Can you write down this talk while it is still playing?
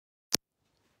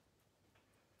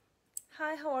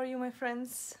Hi, how are you, my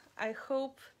friends? I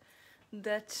hope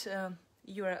that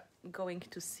you are going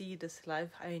to see this live.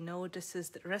 I know this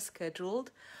is rescheduled,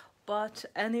 but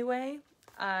anyway,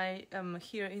 I am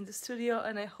here in the studio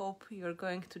and I hope you're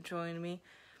going to join me.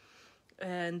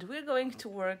 And we're going to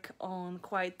work on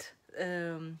quite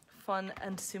fun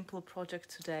and simple project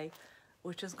today,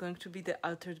 which is going to be the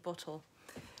altered bottle.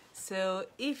 So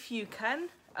if you can,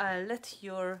 let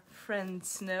your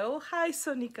friends know. Hi,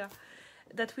 Sonika.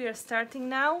 That we are starting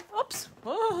now. Oops!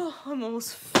 Oh, I'm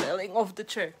almost falling off the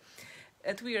chair.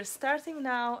 That we are starting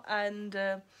now and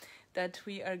that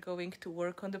we are going to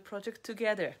work on the project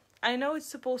together. I know it's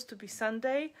supposed to be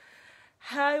Sunday.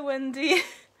 Hi, Wendy.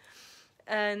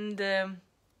 and I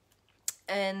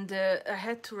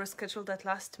had to reschedule that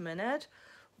last minute,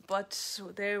 but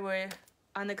there were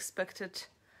unexpected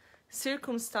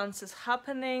circumstances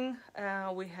happening.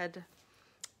 We had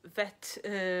vet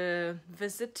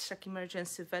visit, like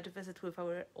emergency vet visit with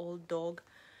our old dog,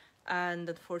 and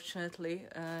unfortunately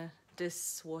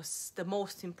this was the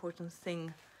most important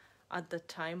thing at that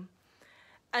time.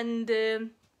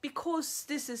 And because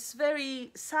this is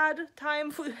very sad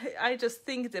time, I just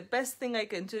think the best thing I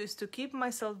can do is to keep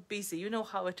myself busy. You know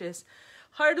how it is.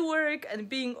 Hard work and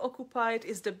being occupied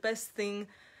is the best thing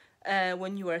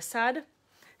when you are sad.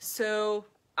 So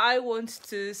I want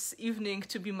this evening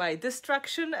to be my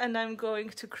distraction, and I'm going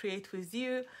to create with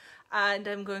you, and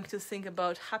I'm going to think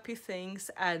about happy things,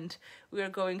 and we are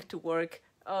going to work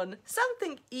on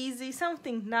something easy,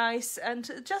 something nice,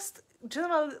 and just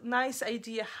general nice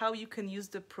idea how you can use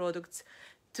the products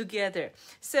together.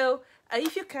 So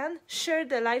if you can, share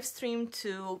the live stream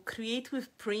to Create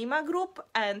with Prima group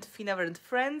and Finnabair and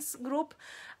Friends group,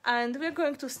 and we're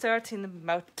going to start in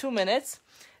about 2 minutes.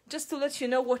 Just to let you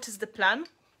know what is the plan.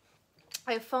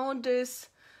 I found this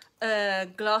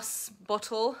glass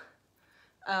bottle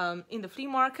in the flea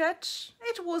market.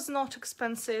 It was not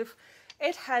expensive.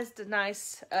 It has the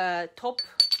nice top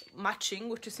matching,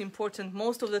 which is important.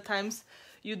 Most of the times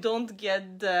you don't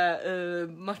get the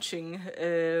matching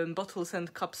bottles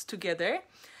and cups together.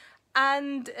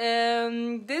 And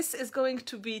this is going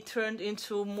to be turned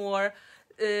into more,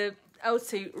 I would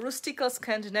say, rustical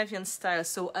Scandinavian style.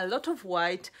 So a lot of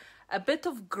white, a bit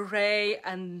of grey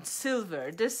and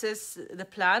silver. This is the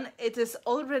plan. It is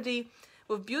already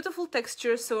with beautiful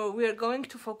texture, so we are going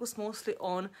to focus mostly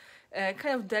on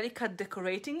kind of delicate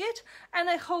decorating it. And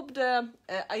I hope the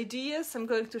ideas I'm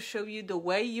going to show you, the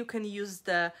way you can use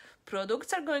the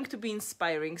products, are going to be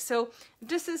inspiring. So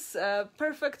this is a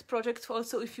perfect project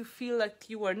also if you feel like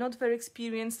you are not very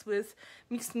experienced with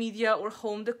mixed media or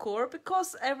home decor,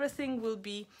 because everything will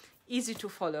be easy to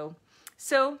follow.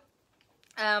 So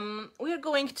we are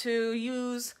going to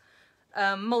use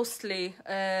mostly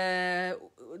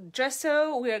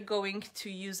gesso. We are going to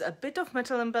use a bit of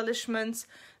metal embellishments,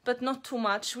 but not too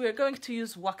much. We are going to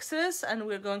use waxes, and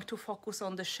we're going to focus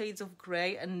on the shades of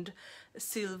grey and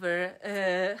silver.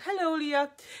 Hello, Leah.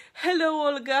 Hello,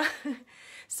 Olga.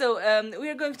 So we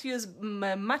are going to use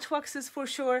matte waxes for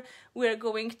sure. We are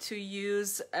going to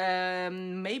use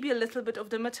maybe a little bit of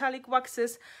the metallic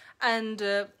waxes,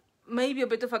 and maybe a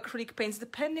bit of acrylic paints,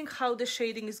 depending how the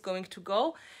shading is going to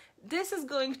go. This is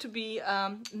going to be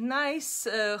a nice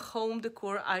home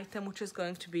decor item, which is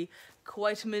going to be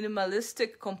quite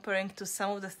minimalistic comparing to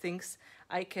some of the things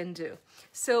I can do.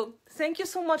 So thank you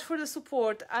so much for the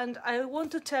support, and I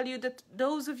want to tell you that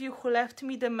those of you who left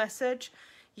me the message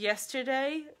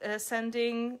yesterday,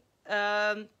 sending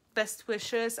best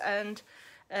wishes and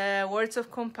words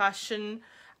of compassion,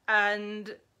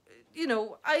 and you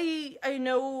know, I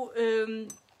know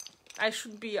I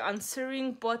should be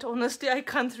answering, but honestly I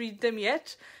can't read them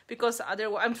yet, because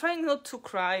otherwise I'm trying not to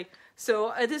cry.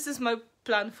 So this is my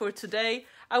plan for today.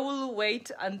 I will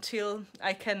wait until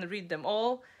I can read them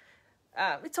all.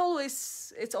 It's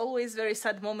always very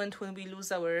sad moment when we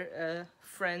lose our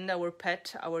friend, our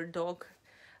pet, our dog,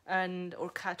 and or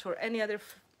cat, or any other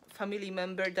family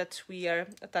member that we are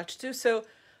attached to. So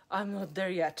I'm not there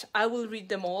yet. I will read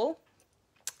them all.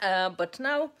 But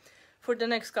now, for the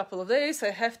next couple of days,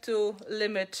 I have to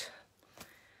limit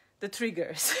the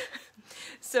triggers.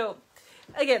 So,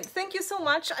 again, thank you so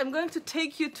much. I'm going to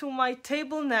take you to my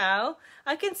table now.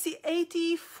 I can see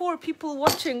 84 people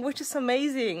watching, which is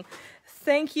amazing.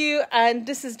 Thank you, and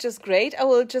this is just great. I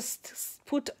will just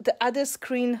put the other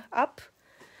screen up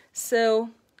so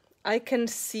I can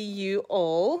see you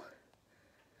all.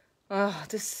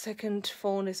 This second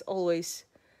phone is always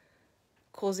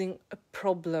causing a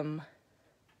problem.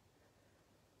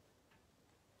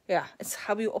 Yeah, it's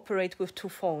how you operate with 2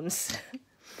 phones.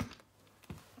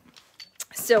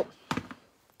 So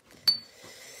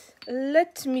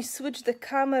Let me switch the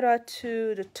camera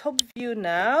to the top view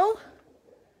now.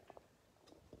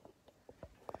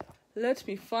 Let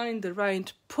me find the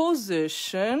right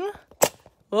position.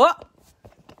 Oh!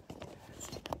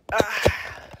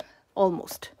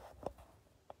 Almost.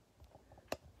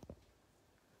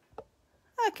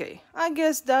 Okay, I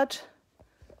guess that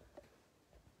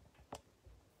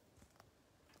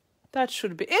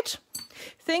should be it.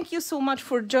 Thank you so much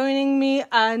for joining me,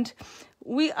 and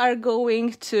we are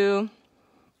going to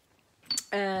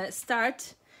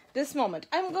start this moment.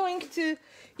 I'm going to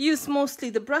use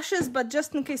mostly the brushes, but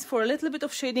just in case for a little bit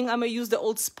of shading, I'm gonna use the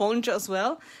old sponge as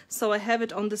well, so I have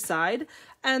it on the side.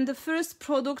 And the first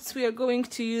products we are going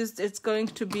to use, it's going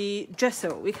to be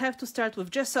gesso. We have to start with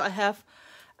gesso. I have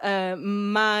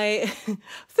my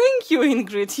thank you,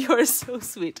 Ingrid, you're so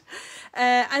sweet.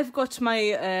 I've got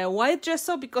my white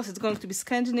gesso because it's going to be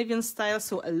Scandinavian style,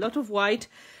 so a lot of white.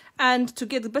 And to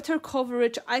get better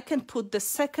coverage, I can put the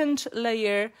second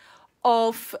layer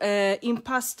of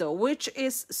impasto, which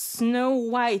is snow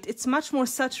white. It's much more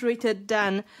saturated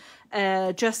than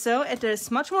gesso, and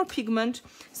there's much more pigment.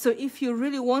 So if you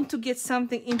really want to get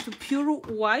something into pure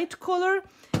white color,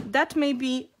 that may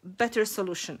be better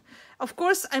solution. Of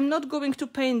course, I'm not going to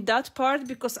paint that part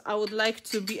because I would like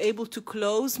to be able to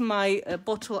close my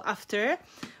bottle after,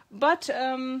 but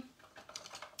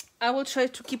I will try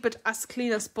to keep it as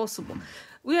clean as possible.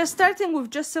 We are starting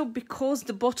with gesso because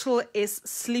the bottle is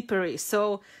slippery,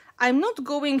 so I'm not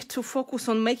going to focus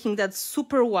on making that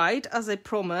super white as I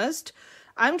promised.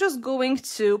 I'm just going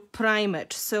to prime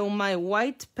it, so my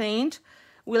white paint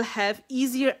will have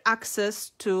easier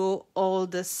access to all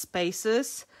the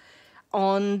spaces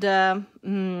on the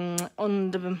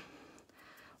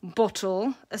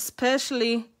bottle,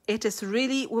 especially it is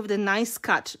really with the nice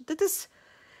cut. That is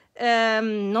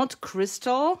not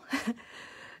crystal,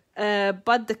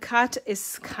 but the cut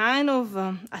is kind of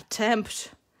attempt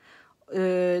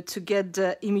to get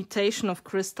the imitation of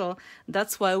crystal.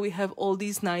 That's why we have all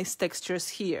these nice textures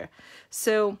here.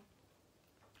 So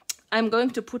I'm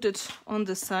going to put it on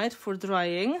the side for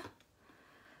drying,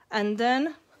 and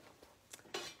then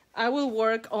I will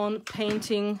work on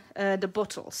painting the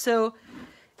bottle. So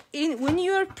when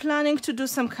you are planning to do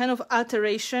some kind of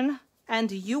alteration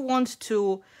and you want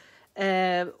to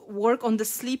work on the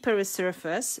slippery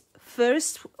surface,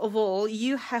 first of all,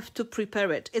 you have to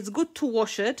prepare it. It's good to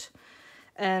wash it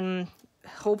and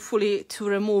hopefully to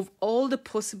remove all the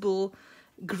possible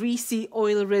greasy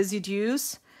oil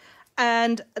residues.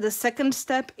 And the second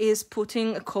step is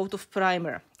putting a coat of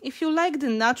primer. If you like the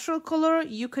natural color,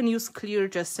 you can use clear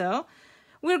gesso.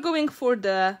 We're going for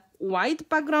the white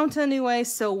background anyway,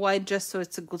 so white gesso,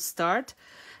 it's a good start.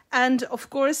 And of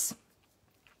course,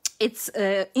 it's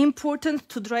important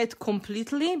to dry it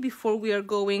completely before we are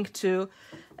going to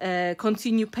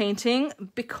continue painting,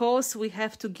 because we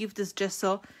have to give this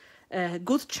gesso a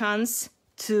good chance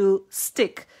to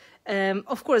stick.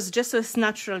 Of course, gesso is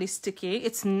naturally sticky.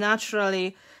 It's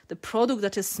naturally the product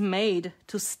that is made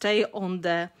to stay on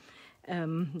the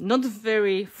not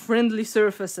very friendly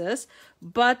surfaces.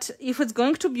 But if it's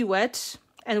going to be wet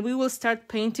and we will start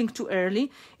painting too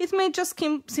early, it may just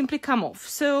simply come off.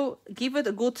 So give it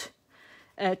a good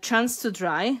chance to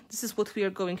dry. This is what we are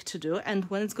going to do. And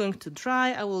when it's going to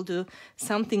dry, I will do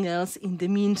something else in the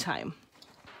meantime.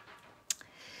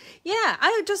 Yeah,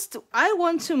 I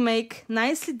want to make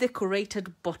nicely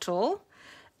decorated bottle,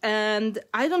 and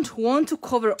I don't want to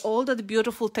cover all that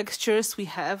beautiful textures we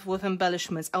have with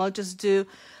embellishments. I'll just do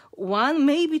one,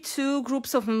 maybe two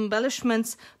groups of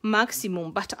embellishments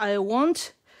maximum, but I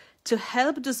want to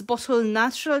help this bottle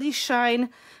naturally shine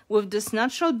with this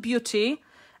natural beauty,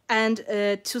 and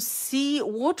to see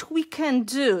what we can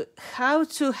do, how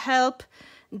to help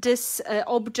this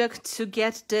object to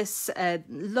get this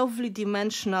lovely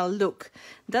dimensional look.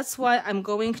 That's why I'm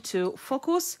going to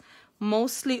focus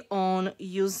mostly on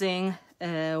using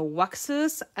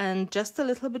waxes and just a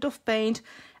little bit of paint,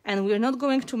 and we're not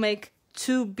going to make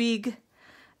too big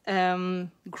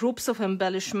groups of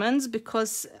embellishments,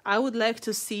 because I would like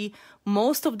to see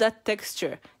most of that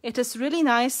texture. It is really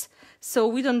nice, so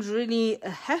we don't really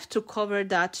have to cover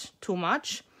that too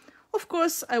much. Of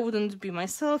course, I wouldn't be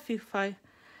myself if I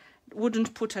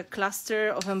wouldn't put a cluster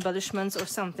of embellishments or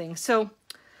something. So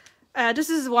this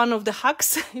is one of the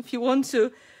hacks. If you want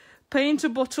to paint a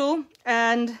bottle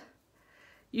and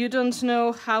you don't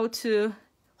know how to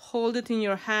hold it in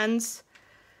your hands,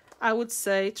 I would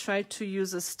say try to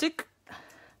use a stick.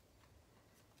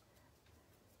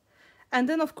 And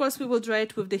then of course we will dry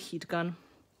it with the heat gun.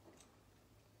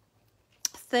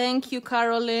 Thank you,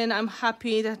 Caroline. I'm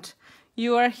happy that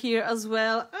you are here as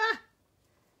well.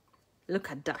 Look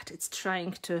at that, it's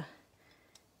trying to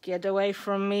Get away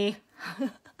from me.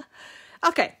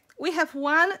 Okay, we have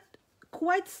one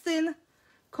quite thin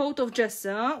coat of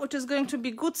gesso, which is going to be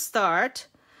a good start.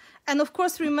 And of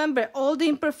course, remember all the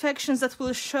imperfections that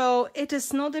will show, it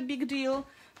is not a big deal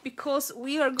because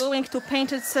we are going to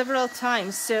paint it several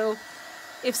times. So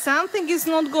if something is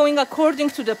not going according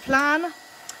to the plan,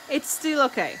 it's still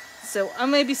okay. So I'll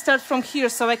maybe start from here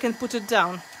so I can put it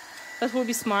down. That will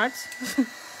be smart.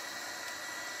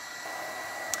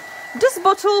 This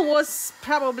bottle was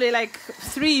probably like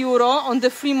 €3 on the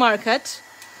free market.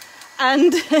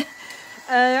 And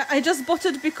I just bought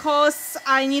it because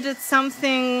I needed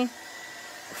something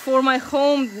for my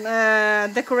home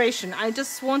decoration. I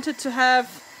just wanted to have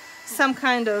some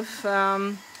kind of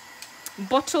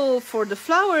bottle for the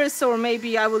flowers, or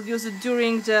maybe I will use it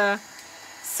during the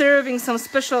serving some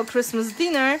special Christmas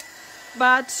dinner.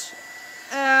 But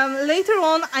later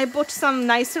on I bought some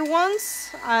nicer ones.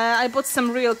 I bought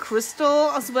some real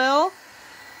crystal as well.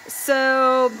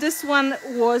 So this one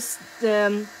was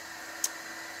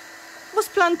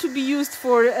planned to be used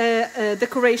for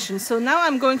decoration. So now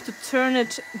I'm going to turn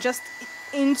it just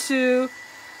into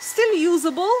still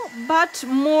usable, but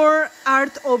more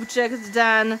art object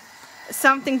than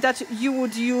something that you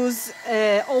would use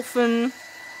often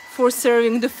for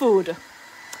serving the food.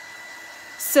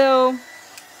 So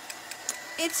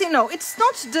it's, you know, it's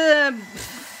not the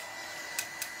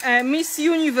Miss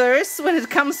Universe when it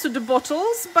comes to the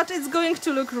bottles, but it's going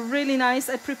to look really nice.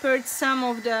 I prepared some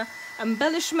of the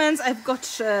embellishments. I've got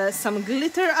some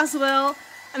glitter as well,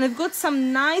 and I've got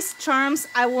some nice charms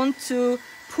I want to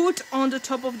put on the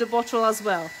top of the bottle as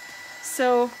well.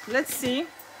 So let's see.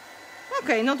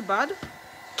 Okay, not bad.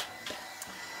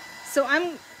 So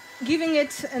I'm giving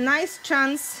it a nice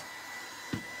chance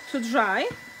to dry,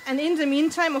 and in the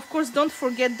meantime, of course, don't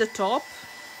forget the top.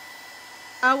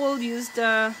 I will use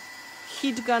the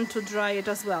heat gun to dry it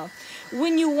as well.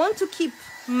 When you want to keep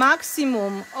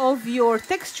maximum of your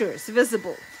textures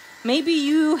visible, maybe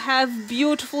you have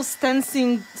beautiful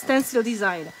stencil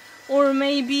design, or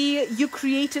maybe you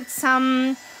created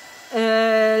some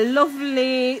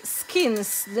lovely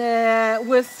skins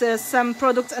with some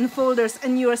products and folders,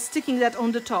 and you are sticking that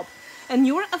on the top, and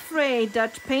you're afraid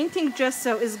that painting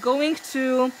gesso is going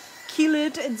to kill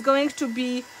it, it's going to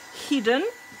be hidden.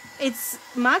 It's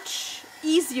much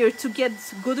easier to get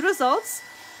good results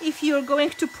if you're going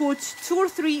to put 2 or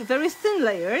 3 very thin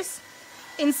layers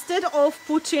instead of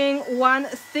putting one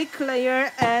thick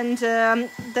layer and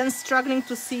then struggling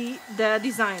to see the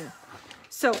design.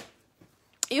 So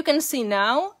you can see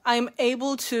now I'm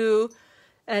able to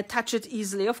touch it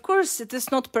easily. Of course, it is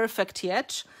not perfect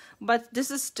yet, but this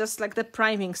is just like the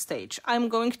priming stage. I'm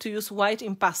going to use white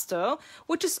impasto,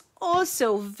 which is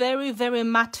also very, very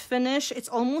matte finish. It's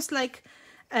almost like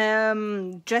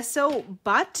gesso,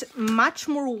 but much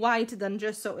more white than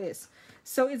gesso is.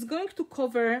 So it's going to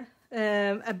cover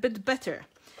a bit better.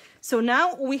 So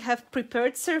now we have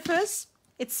prepared surface.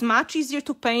 It's much easier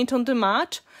to paint on the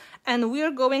mat, and we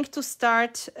are going to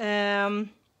start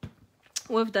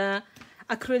with the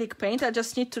acrylic paint. I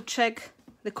just need to check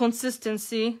the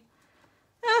consistency.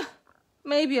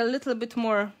 Maybe a little bit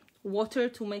more water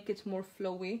to make it more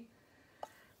flowy.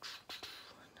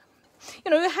 You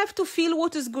know, you have to feel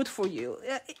what is good for you.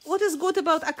 What is good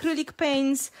about acrylic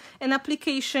paints and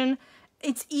application,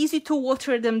 it's easy to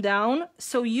water them down,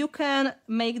 so you can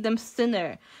make them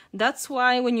thinner. That's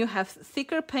why when you have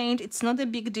thicker paint, it's not a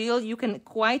big deal. You can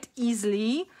quite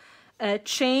easily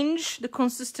change the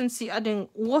consistency, adding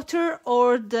water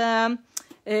or the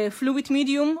fluid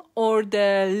medium or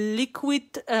the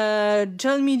liquid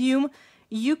gel medium.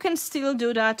 You can still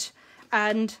do that,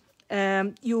 and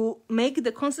you make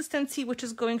the consistency which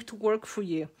is going to work for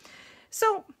you.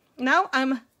 So now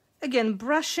I'm again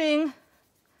brushing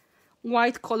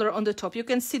white color on the top. You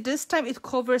can see this time it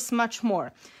covers much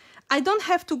more. I don't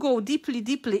have to go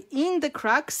deeply in the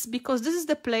cracks because this is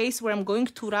the place where I'm going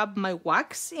to rub my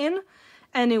wax in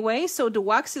anyway. So the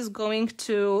wax is going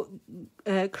to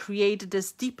create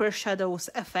this deeper shadows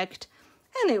effect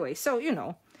anyway. So, you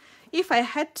know, if I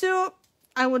had to,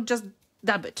 I would just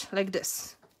dab it like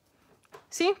this.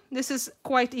 See, this is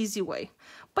quite easy way,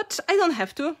 but I don't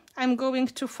have to. I'm going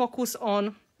to focus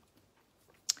on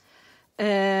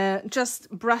just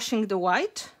brushing the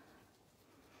white.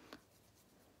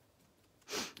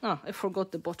 Oh, I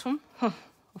forgot the bottom. Huh,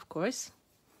 of course.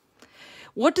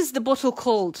 What is the bottle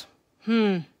called?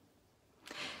 In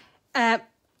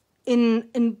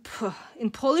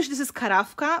Polish, this is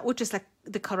karafka, which is like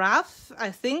the carafe, I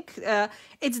think.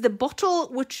 It's the bottle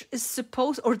which is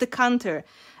supposed, or decanter.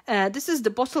 This is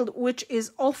the bottle which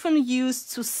is often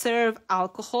used to serve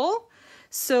alcohol.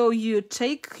 So you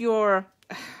take your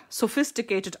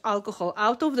sophisticated alcohol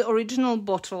out of the original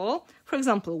bottle, for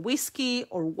example, whiskey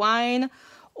or wine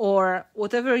or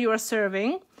whatever you are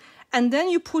serving, and then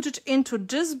you put it into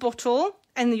this bottle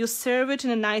and you serve it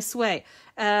in a nice way.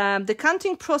 The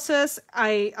canting process,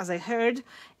 as I heard,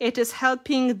 it is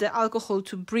helping the alcohol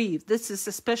to breathe. This is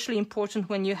especially important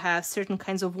when you have certain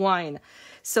kinds of wine.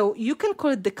 So you can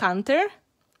call it decanter,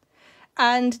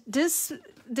 and this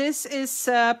is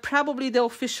probably the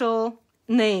official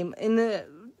name.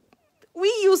 We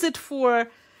use it for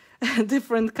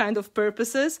different kind of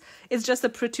purposes. It's just a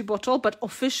pretty bottle, but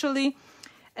officially,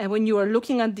 when you are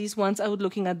looking at these ones, I would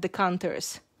looking at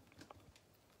decanters.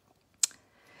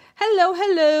 Hello,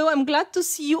 hello, I'm glad to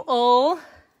see you all.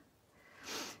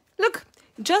 Look,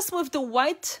 just with the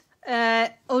white,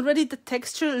 already the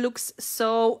texture looks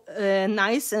so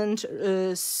nice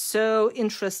and so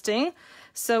interesting.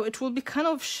 So it will be kind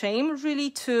of shame really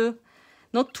to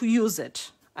not to use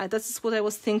it. That's what I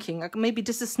was thinking. Like maybe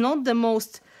this is not the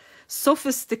most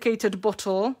sophisticated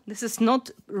bottle. This is not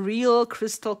real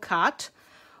crystal cut,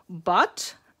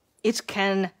 but it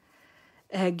can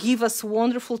give us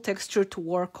wonderful texture to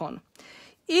work on.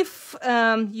 If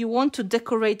you want to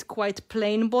decorate quite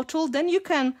plain bottle, then you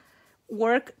can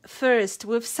work first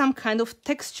with some kind of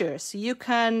textures. You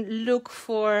can look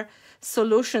for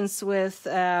solutions with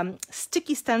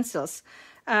sticky stencils.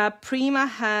 Prima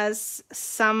has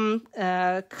some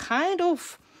kind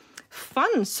of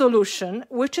fun solution,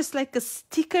 which is like a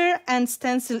sticker and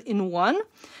stencil in one.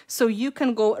 So you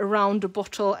can go around the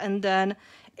bottle and then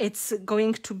it's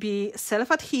going to be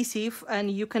self-adhesive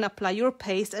and you can apply your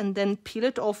paste and then peel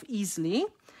it off easily.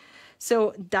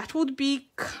 So that would be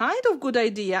kind of good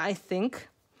idea, I think.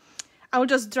 I will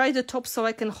just dry the top so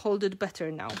I can hold it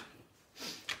better now.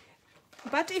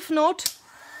 But if not,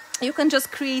 you can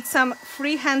just create some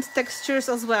freehand textures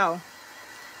as well.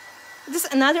 This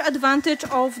is another advantage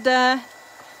of the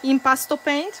impasto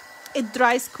paint. It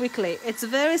dries quickly. It's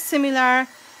very similar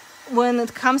when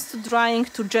it comes to drying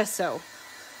to gesso.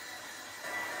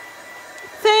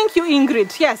 Thank you,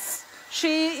 Ingrid. Yes,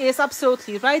 she is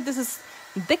absolutely right. This is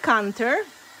decanter.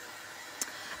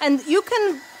 And you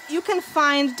can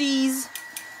find these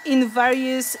in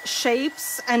various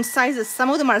shapes and sizes.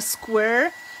 Some of them are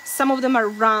square, some of them are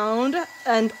round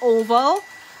and oval.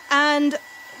 And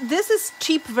this is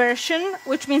cheap version,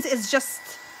 which means it's just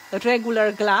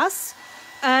regular glass.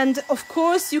 And of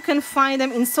course, you can find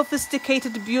them in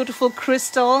sophisticated, beautiful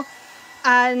crystal.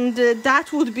 And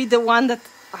that would be the one that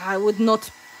I would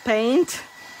not paint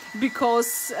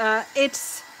because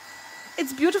it's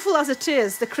beautiful as it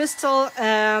is. The crystal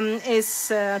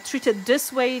is treated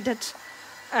this way that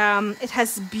it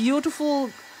has beautiful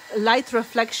light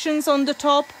reflections on the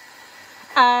top,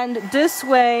 and this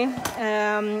way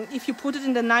if you put it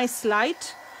in the nice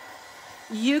light,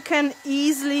 you can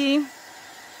easily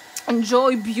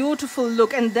enjoy beautiful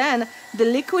look, and then the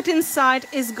liquid inside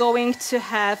is going to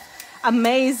have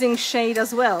amazing shade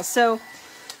as well. So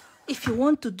if you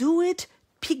want to do it,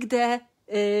 pick the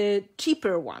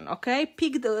cheaper one, okay?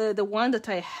 Pick the one that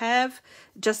I have,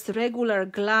 just regular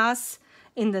glass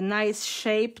in the nice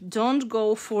shape. Don't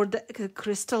go for the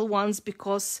crystal ones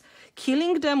because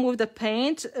killing them with the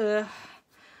paint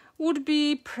would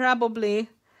be probably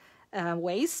a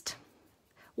waste,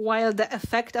 while the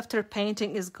effect after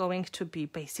painting is going to be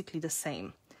basically the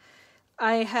same.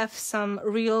 I have some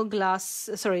real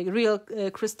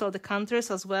crystal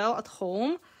decanters as well at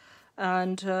home,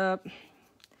 and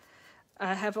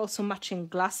I have also matching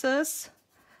glasses,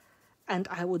 and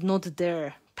I would not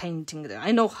dare painting them.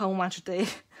 I know how much they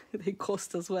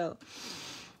cost as well.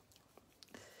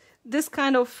 This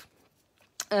kind of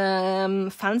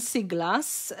fancy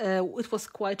glass, it was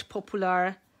quite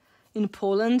popular in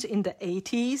Poland in the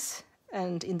 80s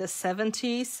and in the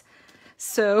 70s.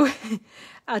 So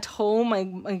at home,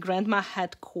 my grandma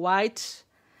had quite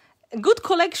a good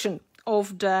collection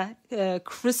of the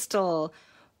crystal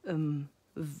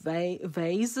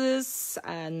vases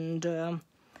and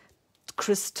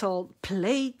crystal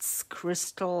plates,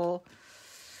 crystal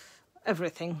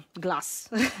everything, glass.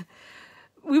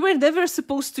 We were never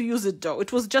supposed to use it though.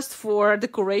 It was just for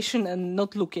decoration and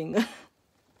not looking.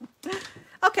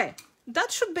 Okay,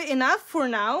 that should be enough for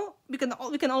now. We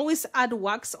can always add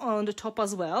wax on the top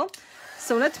as well.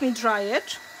 So let me dry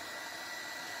it.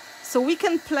 So we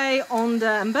can play on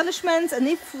the embellishments, and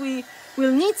if we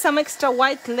will need some extra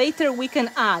white later, we can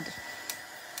add.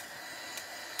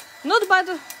 Not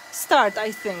bad start,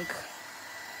 I think.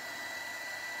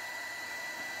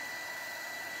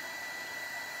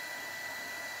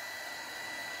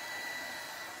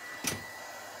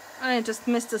 I just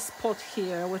missed a spot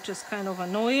here, which is kind of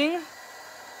annoying.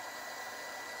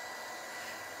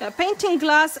 Painting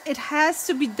glass, it has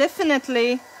to be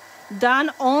definitely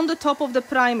done on the top of the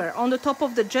primer, on the top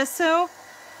of the gesso.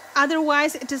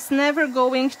 Otherwise, it is never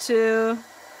going to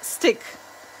stick.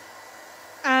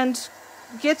 And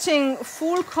getting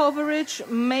full coverage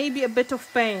may be a bit of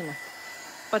pain.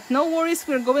 But no worries,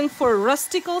 we're going for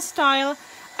rustical style.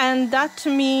 And that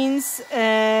means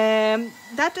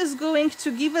that is going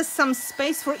to give us some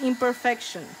space for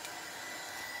imperfection.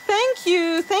 Thank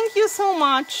you so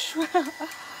much.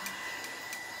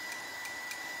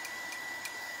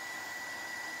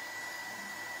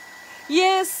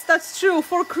 Yes, that's true.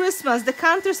 For Christmas, the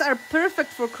counters are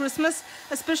perfect for Christmas.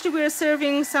 Especially we are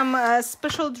serving some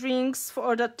special drinks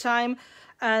for that time.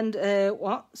 And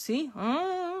what? See?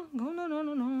 Oh,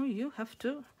 no. You have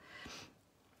to.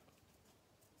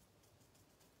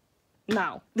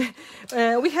 Now,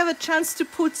 we have a chance to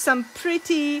put some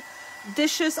pretty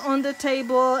dishes on the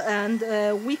table, and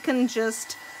we can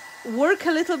just work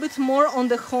a little bit more on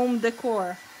the home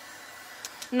decor.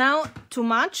 Now, to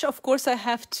match, of course, I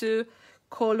have to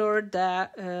color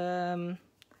the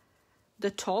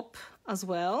top as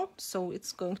well. So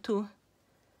it's going to...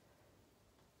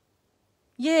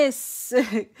 Yes,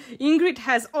 Ingrid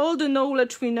has all the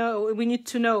knowledge we need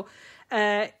to know.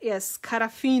 Yes,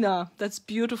 Karafina, that's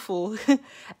beautiful.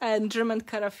 And German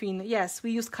Karafin. Yes,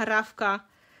 we use Karafka,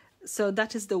 so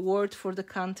that is the word for the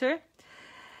counter.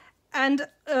 And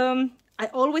I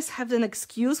always have an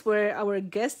excuse where our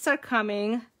guests are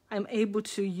coming. I'm able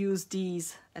to use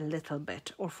these a little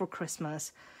bit, or for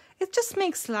Christmas. It just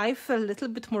makes life a little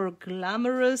bit more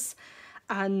glamorous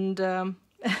and a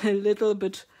little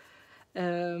bit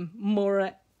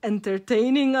more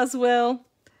entertaining as well.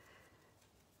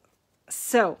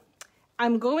 So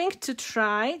I'm going to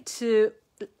try to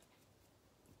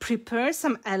prepare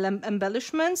some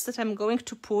embellishments that I'm going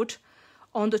to put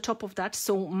on the top of that.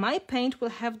 So my paint will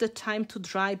have the time to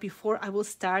dry before I will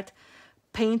start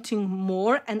painting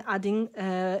more and adding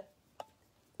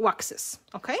waxes.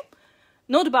 Okay,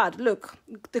 not bad. Look,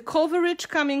 the coverage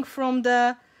coming from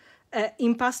the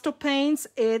impasto paints,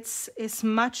 it's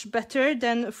much better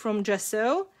than from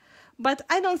gesso, but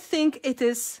I don't think it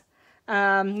is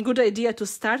good idea to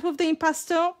start with the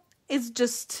impasto. It's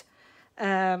just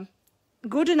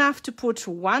good enough to put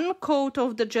one coat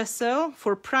of the gesso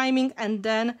for priming and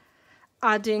then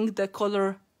adding the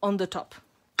color on the top.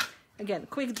 Again,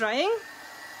 quick drying.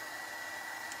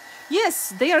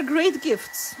 Yes, they are great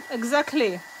gifts.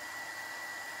 Exactly.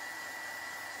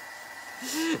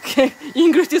 Okay,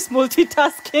 Ingrid is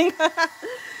multitasking.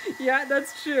 Yeah,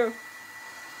 that's true.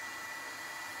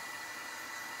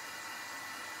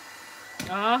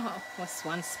 Ah, was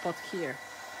one spot here.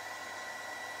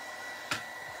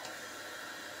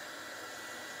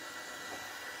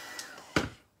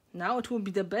 Now it would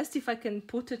be the best if I can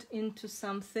put it into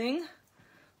something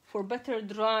for better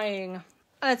drying.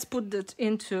 Let's put it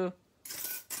into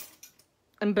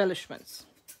embellishments.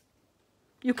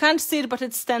 You can't see it, but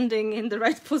it's standing in the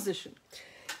right position.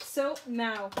 So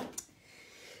now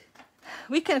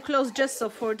we can close gesso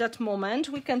for that moment.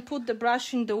 We can put the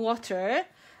brush in the water.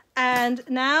 And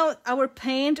now our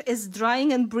paint is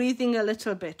drying and breathing a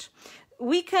little bit.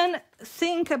 We can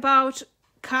think about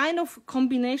kind of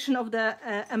combination of the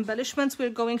embellishments we're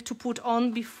going to put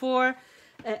on before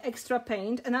extra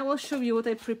paint. And I will show you what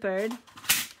I prepared.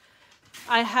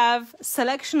 I have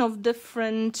selection of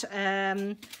different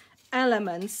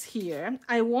elements here.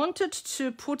 I wanted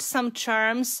to put some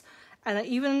charms, and I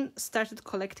even started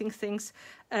collecting things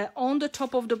on the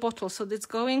top of the bottle. So it's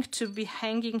going to be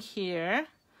hanging here.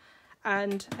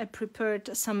 And I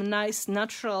prepared some nice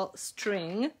natural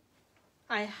string.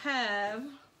 I have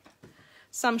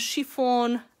some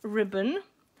chiffon ribbon.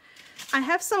 I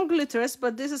have some glitters,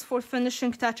 but this is for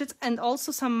finishing touches, and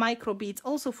also some micro beads,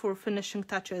 also for finishing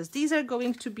touches. These are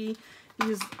going to be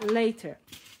used later.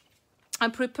 I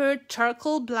prepared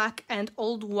charcoal black and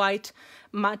old white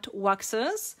matte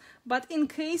waxes, but in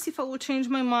case if I will change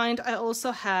my mind, I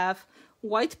also have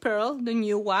white pearl, the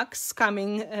new wax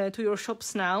coming to your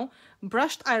shops now,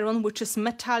 brushed iron, which is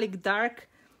metallic dark,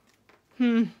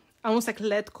 almost like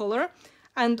lead color,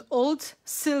 and old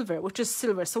silver, which is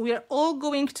silver. So we are all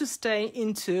going to stay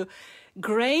into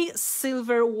gray,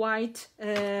 silver, white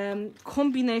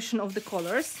combination of the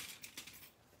colors.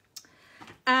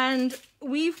 And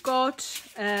we've got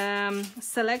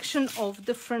selection of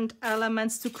different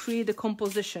elements to create the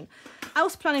composition. I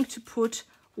was planning to put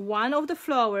one of the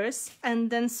flowers and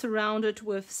then surround it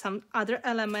with some other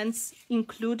elements,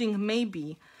 including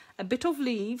maybe a bit of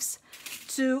leaves,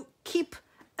 to keep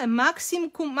a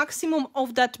maximum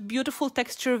of that beautiful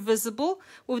texture visible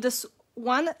with this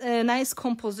one nice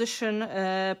composition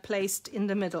placed in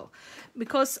the middle,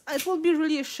 because it will be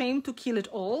really a shame to kill it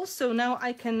all. So now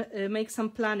I can make some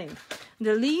planning.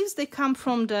 The leaves, they come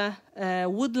from the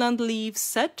woodland leaves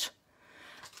set,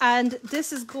 and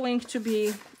this is going to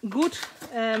be good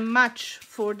match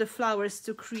for the flowers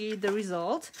to create the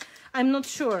result. I'm not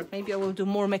sure, maybe I will do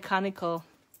more mechanical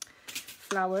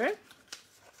flower.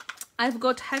 I've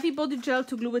got heavy body gel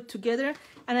to glue it together,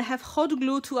 and I have hot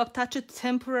glue to attach it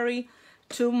temporary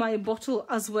to my bottle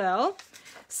as well.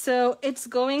 So it's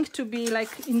going to be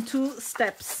like in 2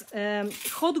 steps.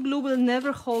 Hot glue will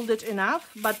never hold it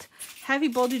enough, but heavy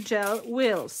body gel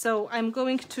will. So I'm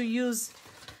going to use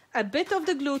a bit of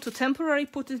the glue to temporarily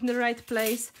put it in the right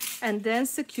place, and then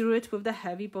secure it with the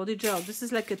heavy body gel. This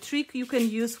is like a trick you can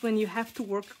use when you have to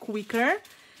work quicker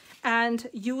and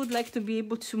you would like to be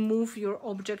able to move your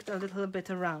object a little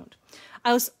bit around.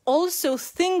 I was also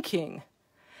thinking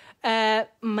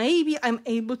maybe I'm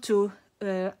able to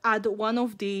add one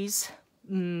of these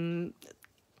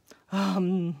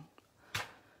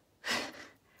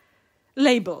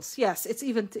labels. Yes, it's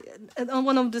even on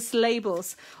one of these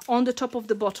labels on the top of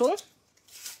the bottle.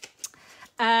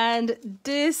 And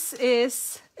this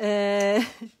is yes,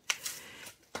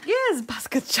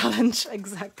 basket challenge,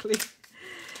 exactly.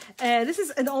 This is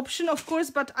an option, of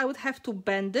course, but I would have to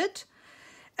bend it.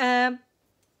 They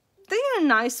are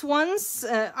nice ones.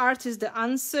 Art is the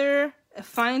answer.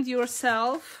 Find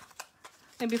yourself.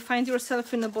 Maybe find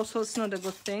yourself in a bottle is not a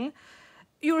good thing.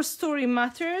 Your story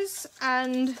matters,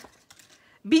 and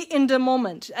be in the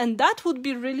moment. And that would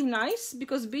be really nice,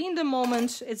 because be in the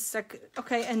moment, it's like,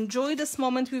 okay, enjoy this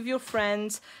moment with your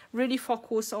friends, really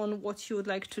focus on what you would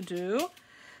like to do.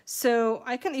 So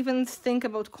I can even think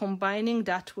about combining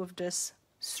that with this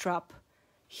strap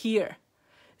here.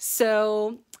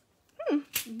 So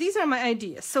these are my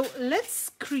ideas. So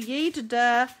let's create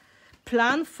the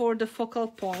plan for the focal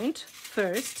point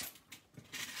first.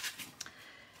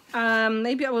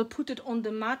 Maybe I will put it on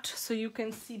the mat so you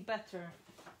can see better,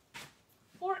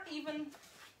 or even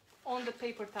on the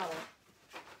paper towel,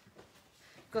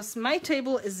 because my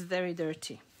table is very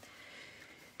dirty.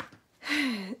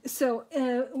 So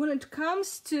when it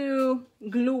comes to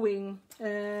gluing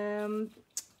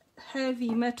heavy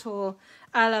metal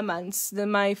elements,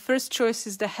 my first choice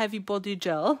is the heavy body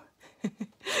gel.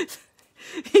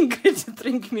 Ingrid,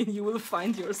 drink me, you will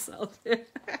find yourself.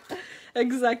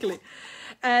 Exactly.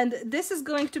 And this is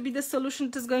going to be the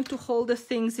solution that is going to hold the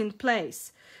things in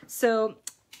place. So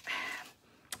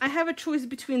I have a choice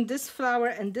between this flower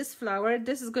and this flower.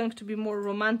 This is going to be more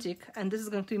romantic, and this is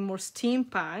going to be more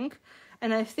steampunk.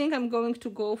 And I think I'm going to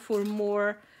go for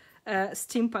more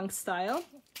steampunk style.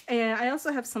 I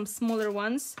also have some smaller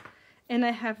ones, and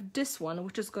I have this one,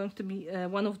 which is going to be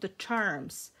one of the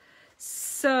charms.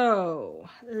 So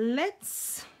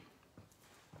let's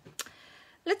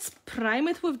prime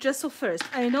it with gesso first.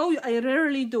 I know I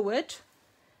rarely do it,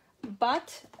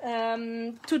 but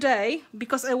today,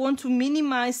 because I want to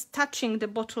minimize touching the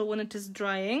bottle when it is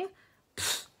drying,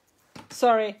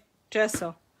 sorry,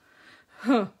 gesso.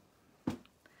 Huh.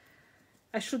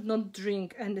 I should not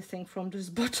drink anything from this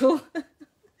bottle.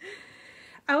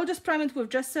 I will just prime it with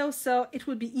gesso, so it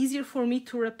will be easier for me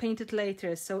to repaint it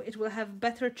later, so it will have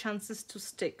better chances to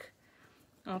stick.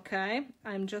 Okay,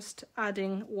 I'm just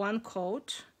adding one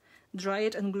coat, dry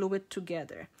it and glue it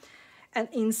together. And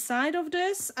inside of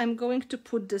this, I'm going to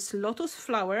put this lotus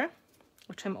flower,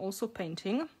 which I'm also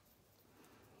painting.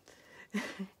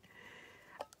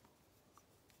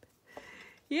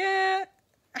 Yeah.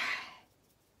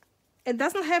 It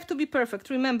doesn't have to be perfect.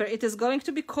 Remember, it is going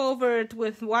to be covered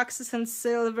with waxes and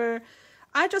silver.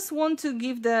 I just want to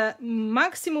give the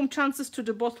maximum chances to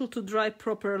the bottle to dry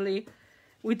properly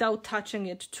without touching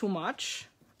it too much.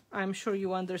 I'm sure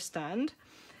you understand.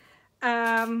 Be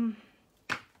in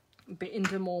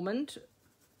the moment.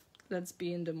 Let's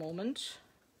be in the moment.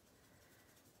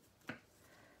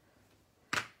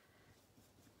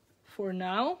 For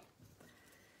now.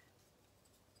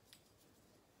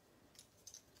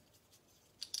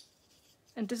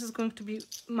 And this is going to be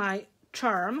my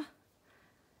charm.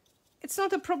 It's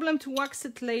not a problem to wax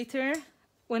it later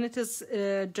when it is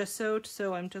gessoed,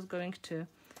 so I'm just going to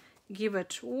give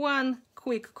it one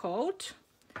quick coat.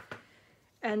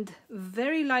 And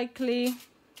very likely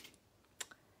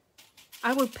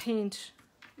I will paint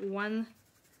one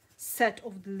set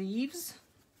of the leaves,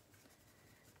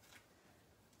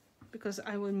 because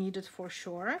I will need it for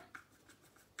sure.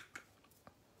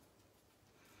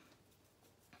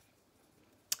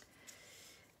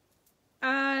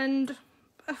 And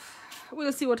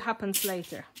we'll see what happens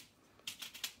later.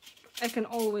 I can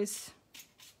always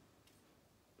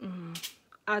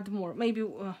add more. Maybe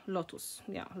lotus.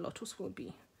 Yeah, lotus will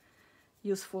be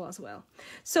useful as well.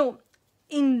 So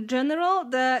in general,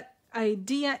 the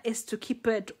idea is to keep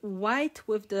it white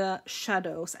with the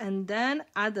shadows and then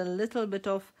add a little bit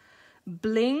of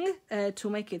bling to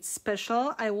make it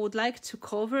special. I would like to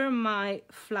cover my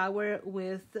flower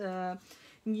with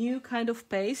new kind of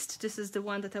paste. This is the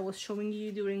one that I was showing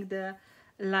you during the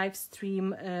live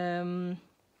stream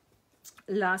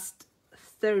last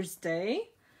Thursday,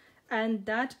 and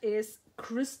that is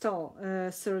crystal,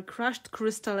 crushed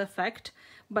crystal effect.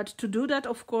 But to do that,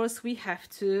 of course, we have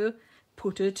to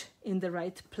put it in the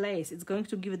right place. It's going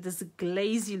to give it this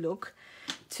glazy look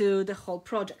to the whole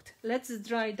project. Let's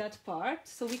dry that part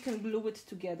so we can glue it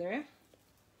together.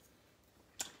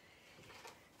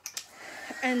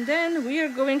 And then we are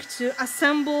going to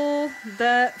assemble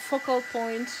the focal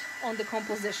point on the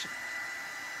composition.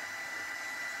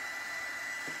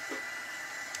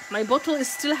 My bottle is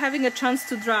still having a chance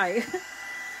to dry.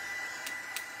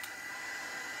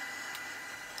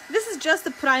 This is just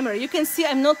a primer. You can see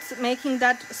I'm not making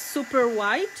that super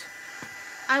white.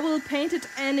 I will paint it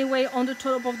anyway on the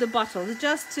top of the bottle,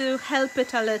 just to help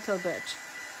it a little bit.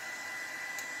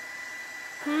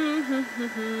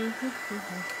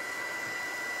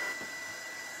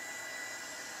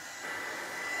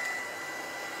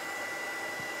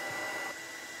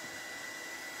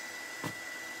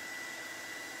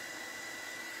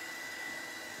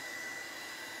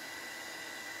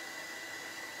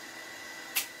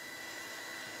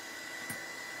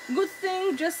 Good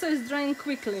thing Gesso is drying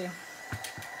quickly.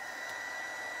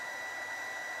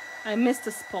 I missed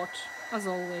a spot, as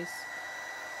always.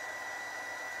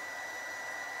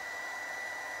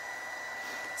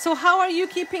 So how are you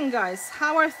keeping, guys?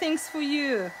 How are things for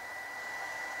you?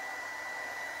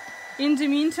 In the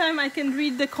meantime, I can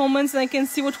read the comments and I can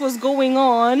see what was going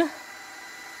on.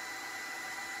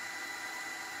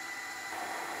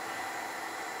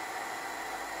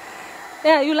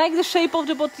 Yeah, you like the shape of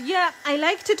the bottle? Yeah, I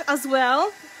liked it as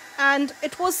well. And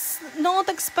it was not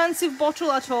expensive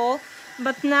bottle at all.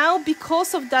 But now,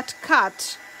 because of that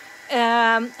cut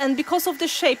and because of the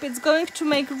shape, it's going to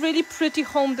make really pretty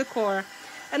home decor.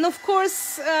 And of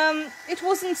course, it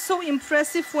wasn't so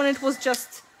impressive when it was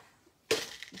just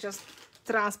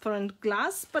transparent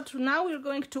glass. But now we're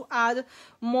going to add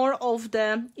more of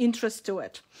the interest to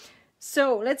it.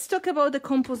 So let's talk about the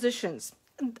compositions.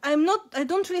 I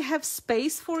don't really have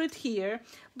space for it here,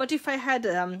 but if I had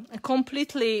a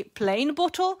completely plain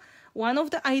bottle, one of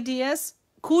the ideas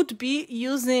could be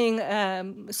using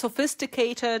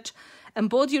sophisticated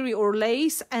embroidery or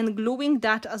lace and gluing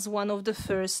that as one of the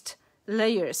first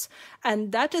layers.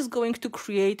 And that is going to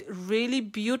create really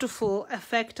beautiful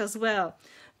effect as well.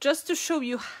 Just to show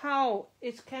you how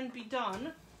it can be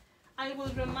done, I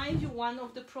will remind you one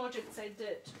of the projects I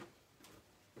did.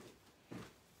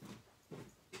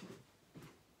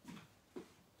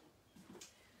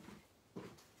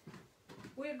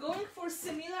 We're going for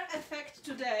similar effect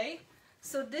today,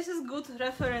 so this is good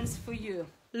reference for you.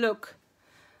 Look,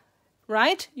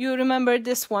 right? You remember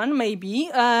this one, maybe.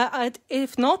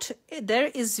 If not, there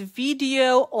is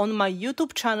video on my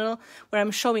YouTube channel where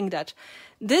I'm showing that.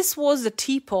 This was the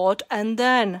teapot, and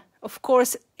then, of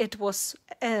course, it was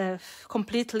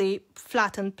completely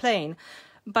flat and plain.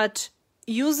 But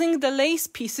using the lace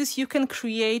pieces, you can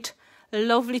create a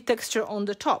lovely texture on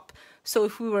the top. So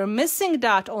if we were missing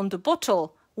that on the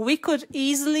bottle, we could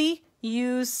easily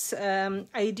use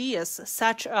ideas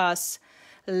such as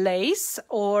lace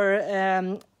or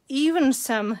even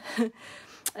some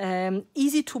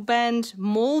easy to bend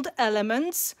mold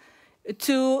elements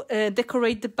to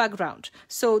decorate the background.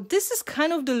 So this is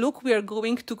kind of the look we are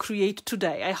going to create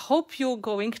today. I hope you're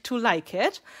going to like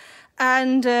it.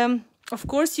 And of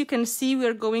course, you can see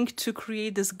we're going to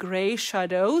create these gray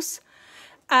shadows.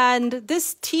 And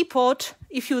this teapot,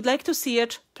 if you would like to see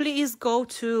it, please go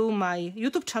to my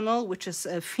YouTube channel, which is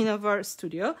Finnabair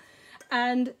Studio,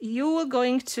 and you are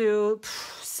going to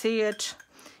see it.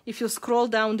 If you scroll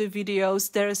down the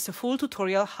videos, there is a full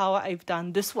tutorial how I've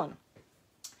done this one.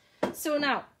 So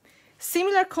now,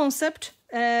 similar concept,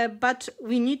 but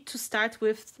we need to start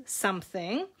with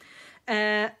something.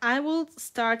 I will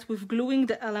start with gluing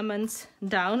the elements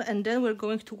down, and then we're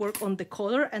going to work on the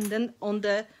color and then on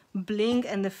the bling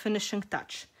and the finishing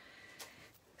touch.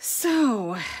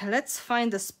 So let's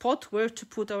find a spot where to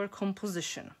put our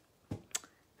composition.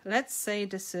 Let's say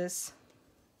this is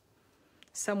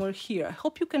somewhere here. I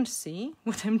hope you can see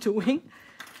what I'm doing.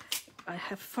 I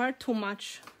have far too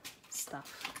much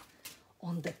stuff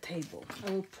on the table.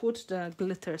 I will put the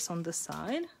glitters on the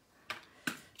side.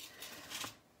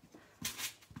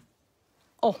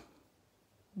 Oh,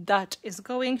 that is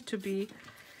going to be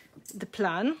the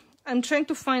plan. I'm trying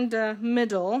to find the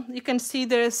middle. You can see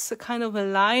there's a kind of a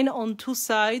line on two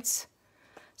sides.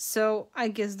 So I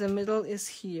guess the middle is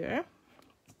here.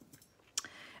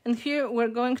 And here we're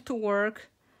going to work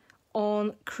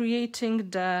on creating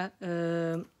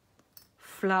the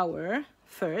flower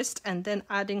first and then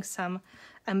adding some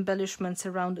embellishments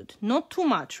around it. Not too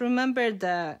much. Remember,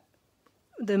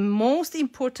 the most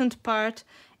important part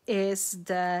is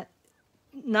the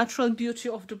natural beauty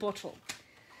of the bottle.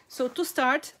 So to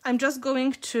start, I'm just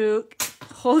going to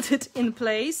hold it in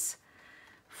place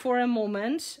for a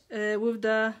moment with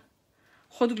the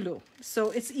hot glue.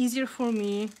 So it's easier for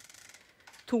me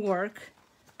to work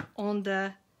on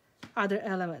the other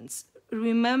elements.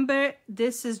 Remember,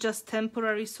 this is just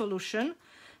temporary solution.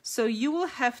 So you will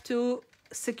have to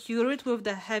secure it with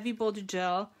the heavy body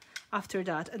gel after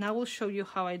that. And I will show you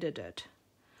how I did it.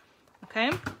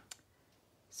 Okay.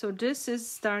 So this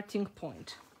is starting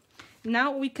point.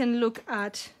 Now we can look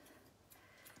at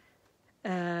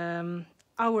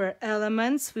our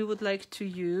elements we would like to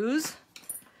use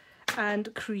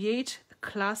and create a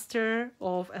cluster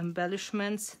of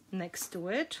embellishments next to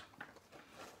it.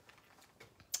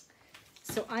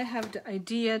 So I have the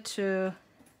idea to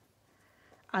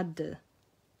add the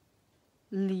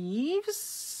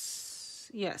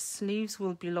leaves. Yes, leaves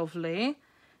will be lovely,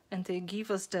 and they give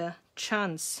us the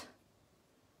chance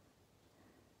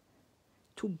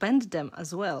to bend them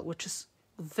as well, which is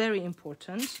very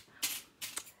important.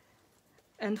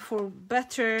 And for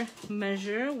better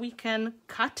measure, we can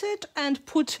cut it and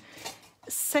put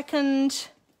second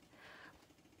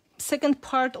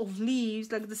part of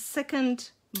leaves, like the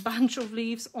second bunch of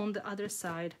leaves on the other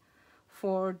side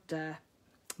for the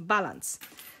balance.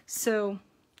 So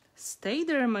stay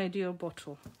there, my dear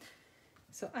bottle.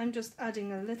 So I'm just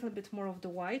adding a little bit more of the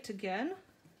white again.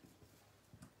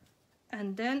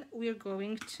 And then we're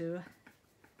going to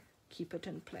keep it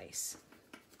in place.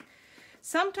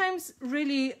 Sometimes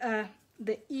really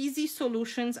the easy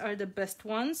solutions are the best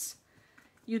ones.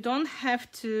 You don't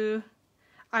have to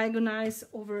agonize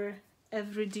over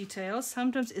every detail.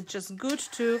 Sometimes it's just good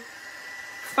to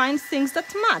find things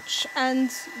that match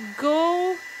and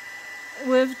go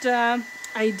with the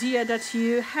idea that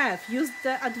you have. Use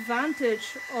the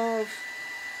advantage of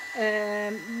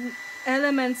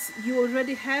elements you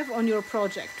already have on your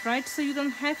project, right? So you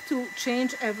don't have to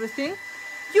change everything.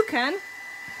 You can,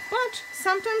 but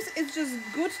sometimes it's just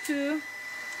good to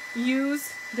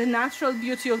use the natural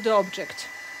beauty of the object.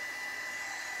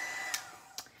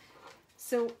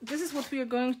 So this is what we are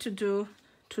going to do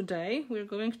today. We're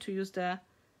going to use the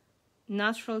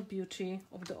natural beauty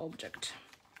of the object.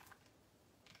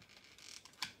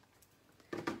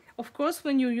 Of course,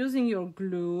 when you're using your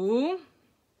glue,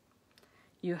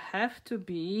 you have to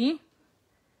be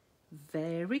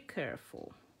very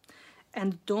careful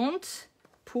and don't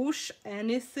push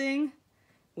anything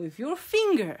with your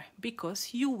finger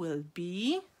because you will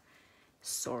be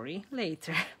sorry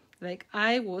later, like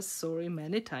I was sorry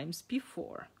many times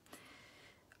before.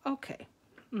 Okay,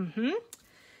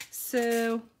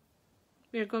 so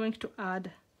we're going to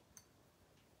add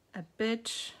a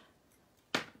bit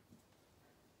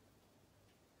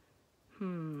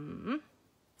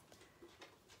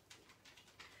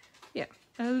yeah,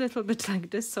 a little bit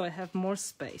like this, so I have more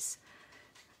space.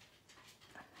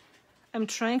 I'm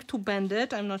trying to bend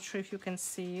it. I'm not sure if you can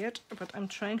see it, but I'm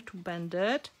trying to bend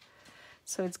it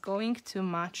so it's going to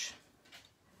match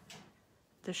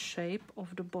the shape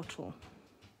of the bottle.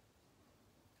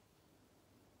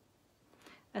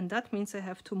 And that means I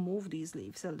have to move these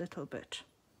leaves a little bit.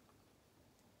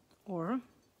 Or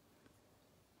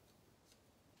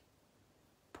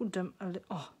put them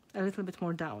a little bit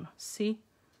more down. See?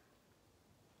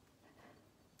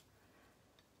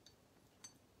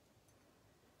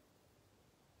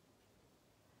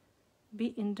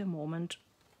 Be in the moment.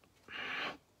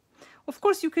 Of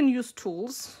course, you can use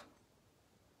tools,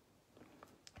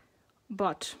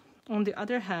 but on the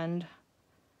other hand,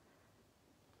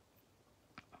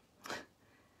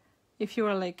 if you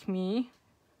are like me,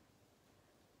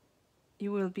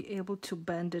 you will be able to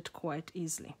bend it quite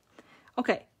easily.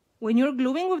 Okay, when you're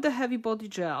gluing with the heavy body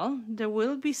gel, there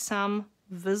will be some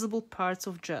visible parts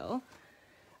of gel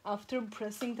after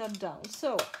pressing that down.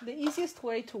 So the easiest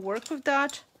way to work with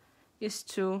that is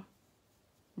to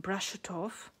brush it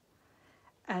off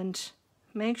and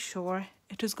make sure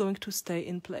it is going to stay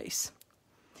in place.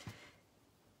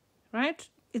 Right?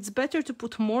 It's better to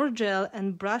put more gel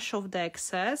and brush off the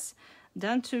excess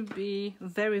than to be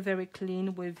very, very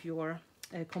clean with your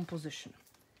composition.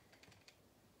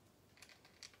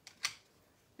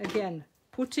 Again,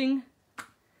 putting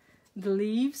the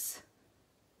leaves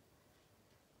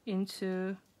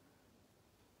into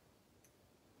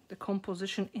the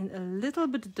composition in a little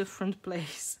bit different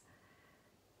place.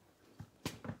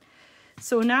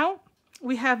 So now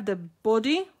we have the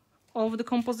body of the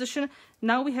composition.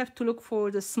 Now we have to look for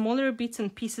the smaller bits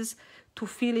and pieces to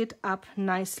fill it up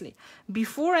nicely.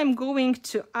 Before I'm going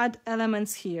to add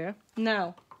elements here,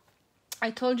 now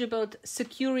I told you about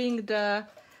securing the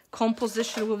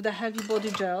composition with the heavy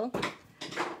body gel.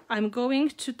 I'm going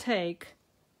to take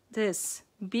this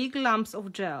big lumps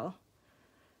of gel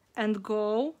and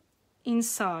go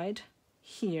inside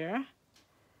here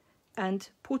and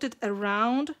put it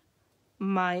around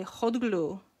my hot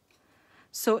glue.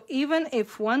 So even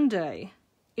if one day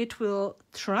it will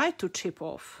try to chip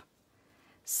off,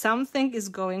 something is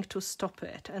going to stop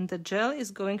it, and the gel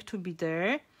is going to be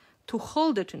there to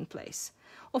hold it in place.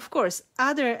 Of course,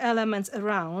 other elements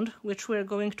around, which we're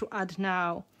going to add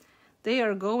now, they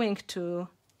are going to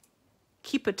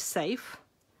keep it safe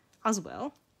as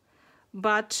well.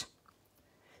 But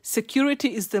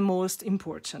security is the most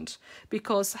important,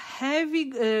 because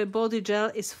heavy body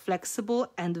gel is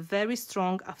flexible and very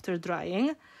strong after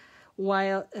drying,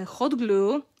 while hot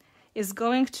glue is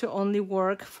going to only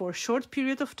work for a short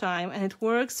period of time, and it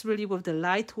works really with the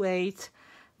lightweight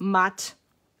matte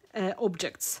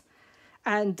objects.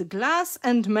 And the glass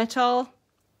and metal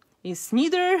is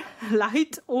neither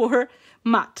light or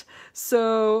matte,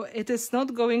 so it is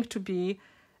not going to be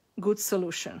a good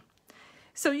solution.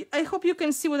 So I hope you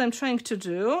can see what I'm trying to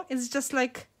do. It's just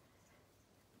like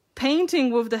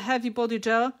painting with the heavy body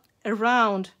gel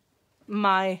around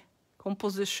my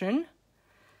composition,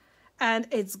 and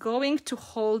it's going to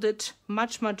hold it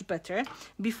much, much better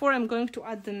before I'm going to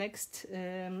add the next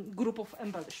group of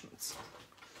embellishments.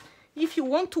 If you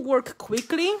want to work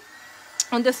quickly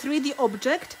on the 3D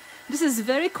object, this is a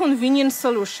very convenient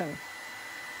solution,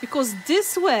 because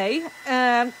this way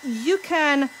you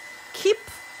can keep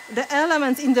the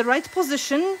elements in the right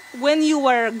position when you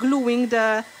are gluing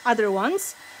the other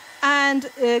ones, and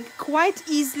quite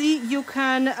easily you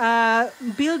can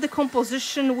build the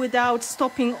composition without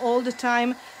stopping all the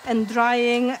time and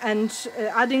drying and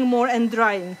adding more and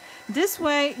drying. This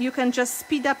way you can just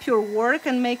speed up your work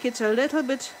and make it a little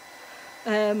bit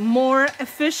more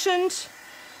efficient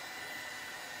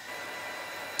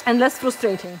and less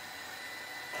frustrating.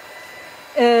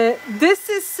 This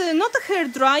is not a hair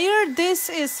dryer, this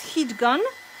is heat gun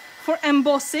for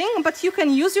embossing, but you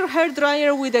can use your hair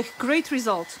dryer with a great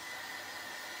result.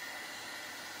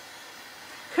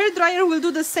 Hair dryer will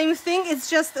do the same thing, it's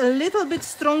just a little bit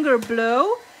stronger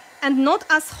blow and not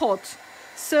as hot.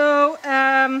 So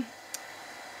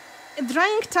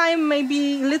drying time may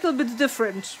be a little bit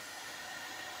different,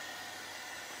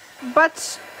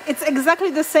 but it's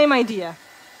exactly the same idea.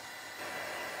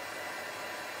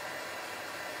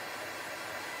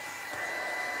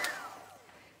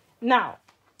 Now,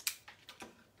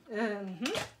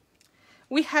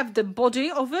 we have the body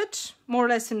of it more or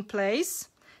less in place.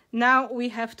 Now we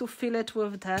have to fill it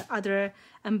with the other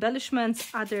embellishments,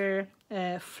 other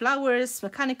flowers,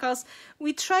 mechanicals.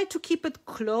 We try to keep it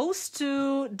close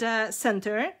to the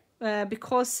center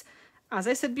because, as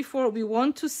I said before, we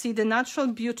want to see the natural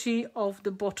beauty of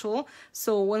the bottle.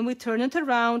 So when we turn it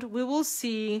around, we will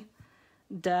see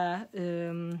the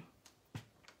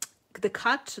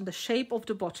cut, the shape of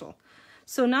the bottle.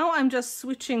 So now I'm just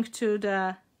switching to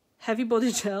the heavy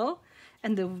body gel,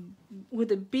 and with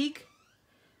the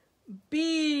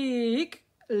big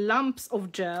lumps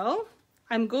of gel,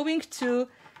 I'm going to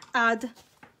add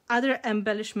other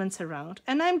embellishments around,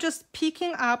 and I'm just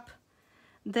picking up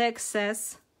the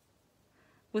excess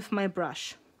with my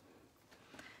brush.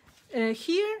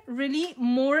 Here really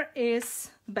more is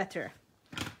better.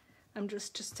 I'm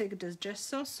just take this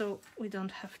gesso so we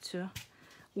don't have to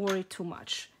worry too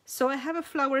much. So I have a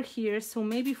flower here, so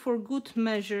maybe for good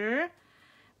measure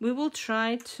we will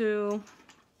try to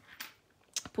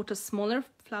put a smaller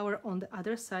flower on the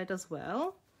other side as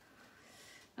well.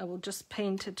 I will just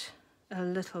paint it a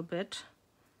little bit.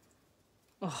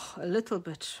 Oh, a little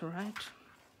bit, right?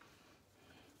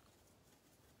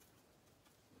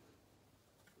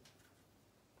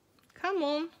 Come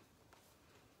on.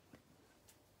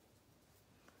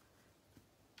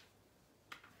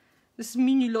 This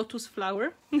mini lotus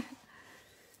flower.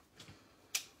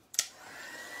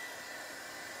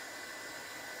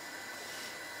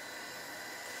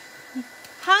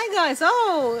 Hi guys,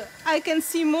 oh, I can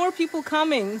see more people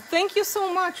coming. Thank you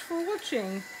so much for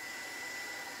watching.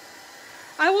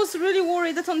 I was really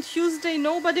worried that on Tuesday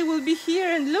nobody will be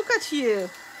here, and look at you.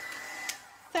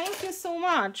 Thank you so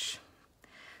much.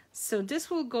 So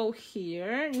this will go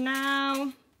here.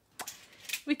 Now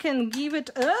we can give it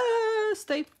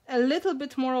a little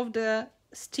bit more of the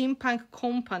steampunk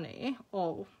company.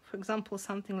 Oh, For example,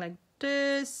 something like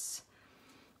this.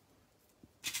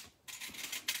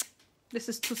 This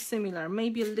is too similar.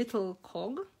 Maybe a little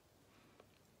cog.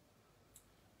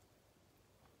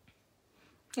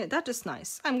 Yeah, that is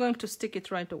nice. I'm going to stick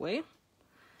it right away.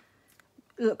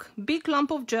 Look, big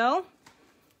lump of gel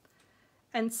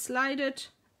and slide it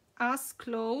as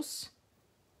close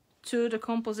to the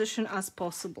composition as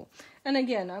possible. And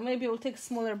again, maybe I'll take a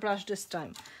smaller brush this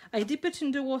time. I dip it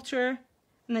in the water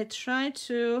and I try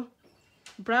to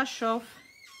brush off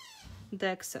the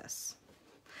excess.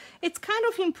 It's kind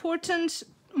of important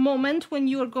moment when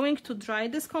you are going to dry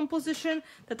this composition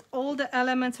that all the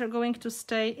elements are going to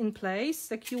stay in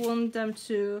place. Like you want them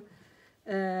to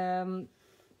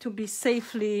be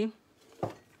safely,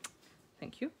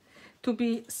 thank you, to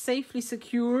be safely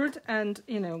secured and,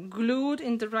 you know, glued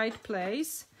in the right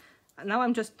place. Now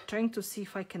I'm just trying to see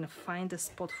if I can find a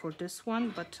spot for this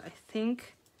one, but I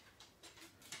think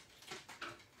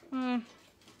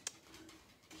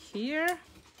here,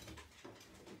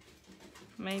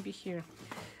 maybe here.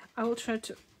 I will try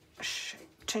to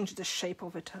change the shape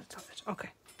of it. Okay.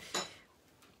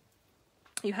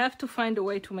 You have to find a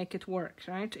way to make it work,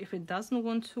 right? If it doesn't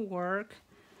want to work,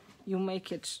 you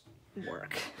make it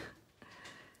work.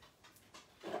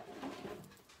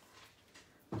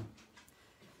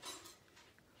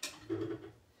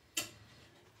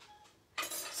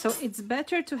 So it's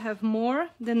better to have more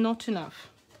than not enough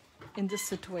in this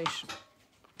situation.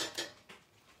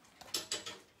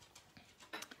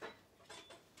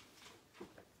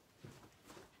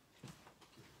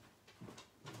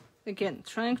 Again,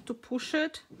 trying to push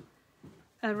it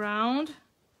around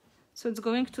so it's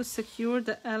going to secure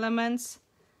the elements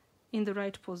in the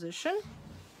right position.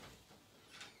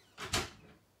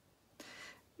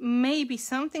 Maybe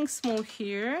something small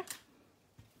here.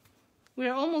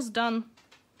 We're almost done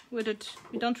with it.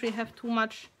 We don't really have too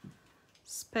much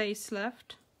space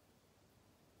left.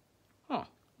 Oh,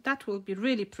 that will be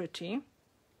really pretty.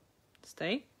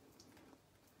 Stay.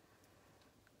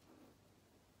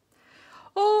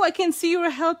 Oh, I can see you're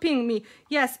helping me.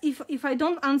 Yes, if I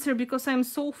don't answer because I'm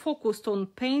so focused on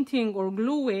painting or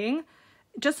gluing,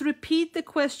 just repeat the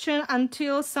question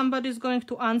until somebody's going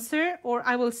to answer or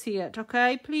I will see it,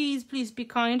 okay? Please, please be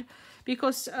kind,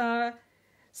 because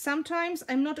sometimes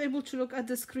I'm not able to look at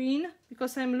the screen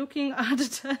because I'm looking at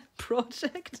the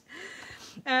project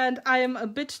and I am a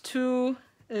bit too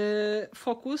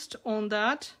focused on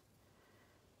that.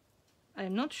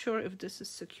 I'm not sure if this is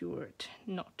secured.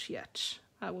 Not yet.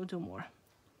 I will do more.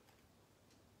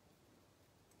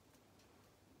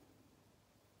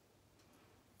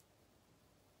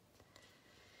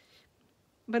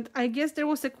 But I guess there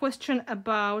was a question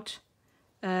about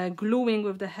gluing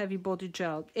with the heavy body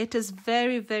gel. It is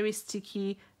very, very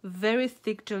sticky, very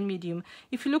thick gel medium.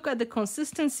 If you look at the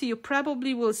consistency, you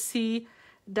probably will see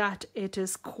that it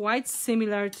is quite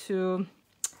similar to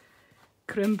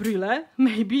creme brulee,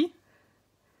 maybe.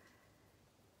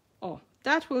 Oh,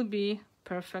 that will be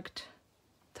perfect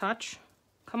touch.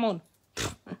 Come on.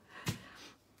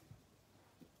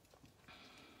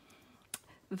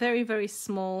 Very, very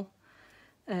small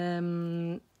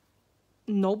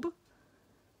knob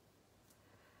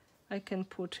I can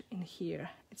put in here.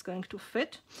 It's going to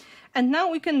fit. And now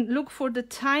we can look for the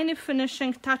tiny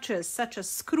finishing touches, such as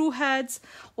screw heads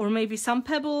or maybe some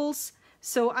pebbles.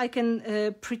 So I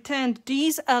can pretend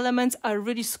these elements are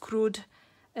really screwed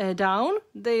down.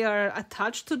 They are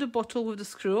attached to the bottle with the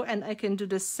screw, and I can do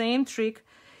the same trick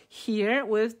here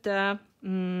with the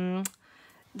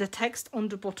text on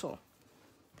the bottle.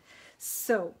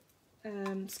 So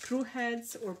screw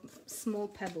heads or small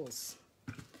pebbles.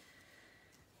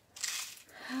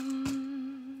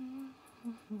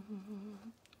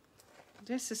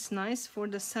 This is nice for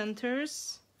the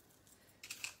centers.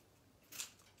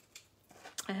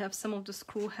 I have some of the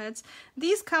screw heads.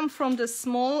 These come from the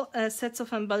small sets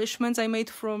of embellishments I made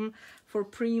for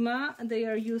Prima. They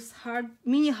are used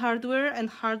mini hardware and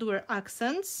hardware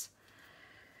accents.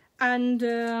 And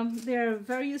there are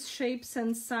various shapes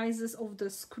and sizes of the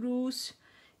screws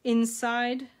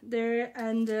inside there,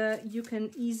 and you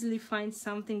can easily find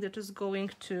something that is going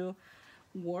to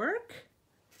work.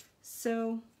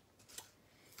 So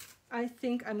I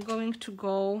think I'm going to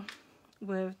go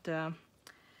with the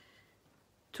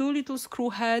 2 little screw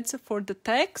heads for the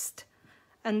text,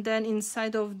 and then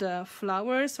inside of the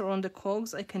flowers or on the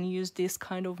cogs I can use these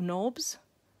kind of knobs.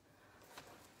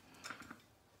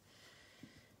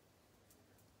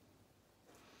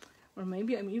 Or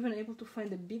maybe I'm even able to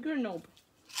find a bigger knob.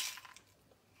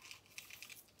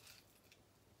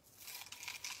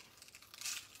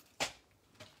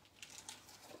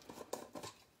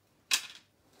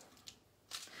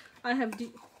 I have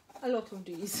a lot of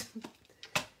these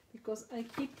because I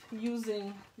keep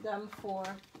using them for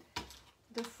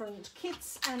different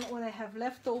kits, and when I have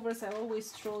leftovers I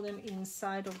always throw them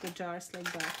inside of the jars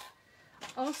like that.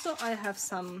 Also I have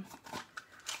some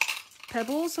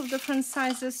pebbles of different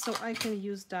sizes, so I can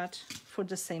use that for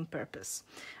the same purpose.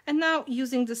 And now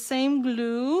using the same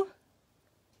glue,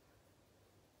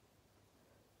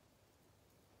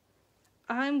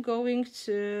 I'm going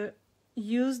to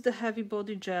use the heavy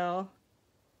body gel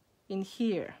in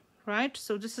here, right?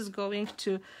 So this is going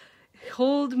to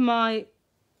hold my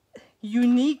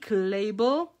unique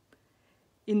label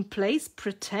in place,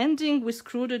 pretending we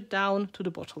screwed it down to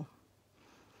the bottle.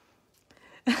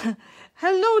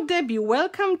 Hello Debbie,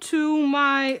 welcome to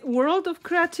my world of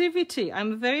creativity.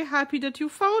 I'm very happy that you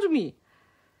found me.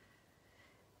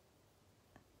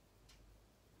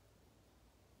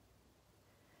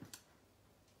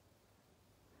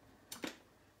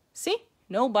 See?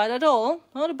 No bad at all.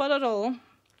 Not bad at all.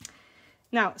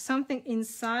 Now, something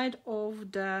inside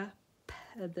of the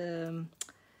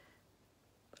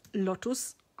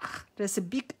lotus. There's a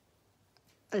big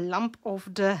lump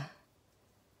of the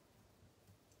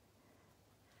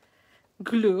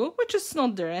glue, which is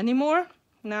not there anymore.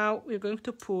 Now we're going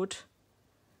to put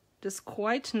this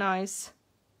quite nice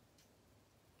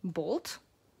bolt.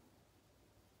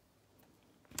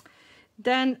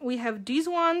 Then we have these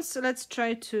ones. So let's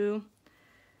try to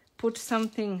put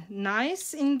something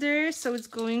nice in there so it's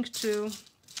going to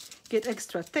get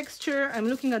extra texture. I'm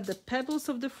looking at the pebbles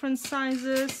of different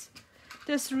sizes.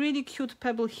 There's really cute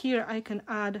pebble here I can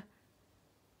add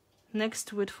next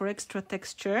to it for extra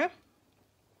texture.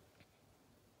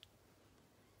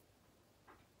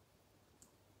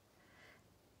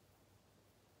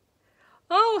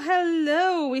 Oh,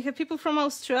 hello! We have people from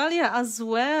Australia as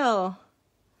well.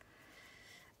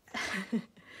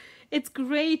 It's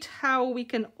great how we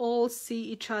can all see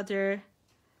each other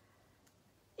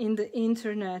in the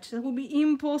internet. It would be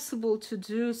impossible to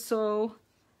do so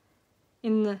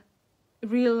in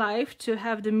real life, to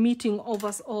have the meeting of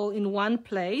us all in one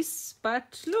place.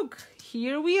 But look,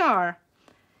 here we are.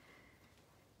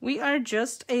 We are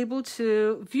just able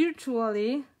to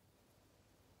virtually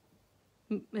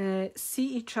see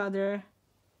each other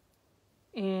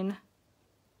in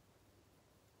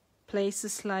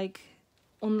places like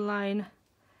online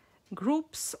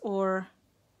groups or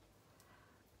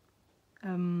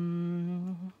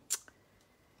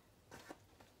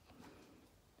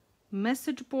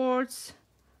message boards.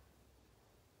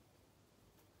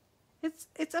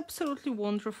 It's absolutely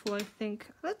wonderful, I think.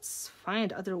 Let's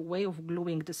find other way of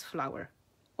gluing this flower.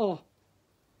 Oh,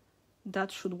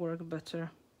 that should work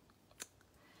better.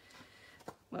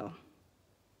 Well,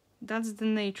 that's the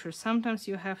nature. Sometimes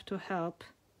you have to help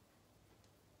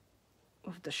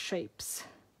with the shapes.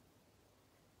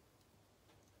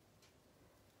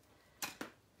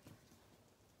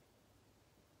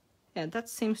 Yeah, that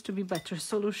seems to be better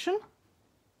solution.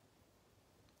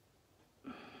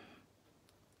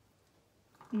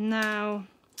 Now,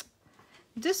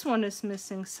 this one is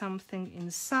missing something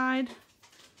inside.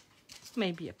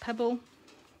 Maybe a pebble.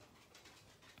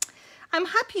 I'm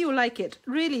happy you like it.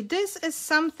 Really, this is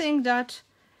something that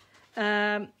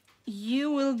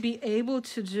you will be able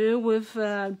to do with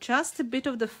just a bit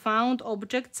of the found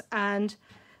objects and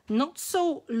not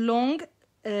so long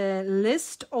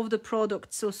list of the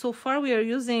products. So far we are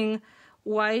using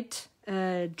white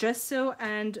gesso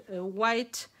and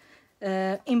white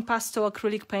impasto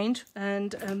acrylic paint,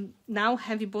 and now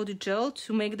heavy body gel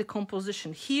to make the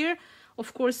composition. Here,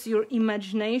 of course, your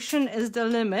imagination is the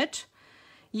limit.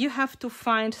 You have to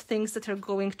find things that are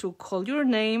going to call your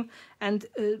name, and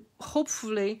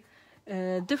hopefully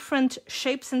different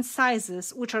shapes and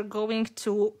sizes which are going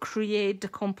to create the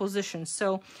composition.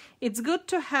 So it's good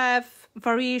to have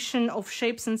variation of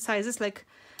shapes and sizes, like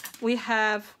we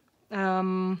have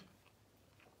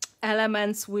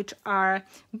elements which are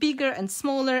bigger and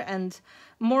smaller and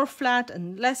more flat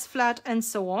and less flat and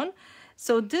so on.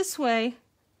 So this way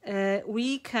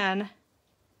we can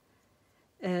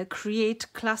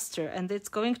create cluster, and it's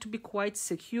going to be quite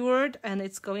secured and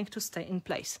it's going to stay in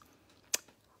place.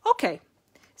 Okay,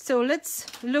 so let's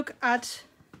look at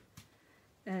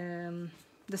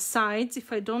the sides.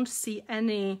 If I don't see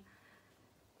any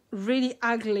really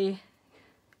ugly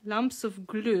lumps of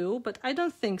glue, but I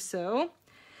don't think so.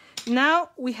 Now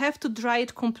we have to dry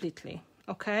it completely,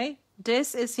 okay?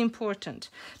 This is important,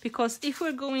 because if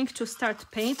we're going to start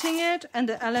painting it and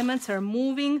the elements are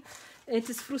moving,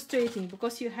 it is frustrating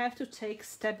because you have to take a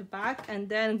step back and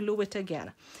then glue it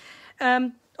again.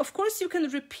 Of course, you can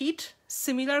repeat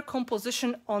similar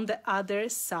composition on the other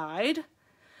side,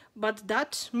 but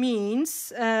that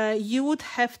means you would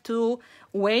have to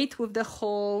wait with the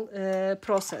whole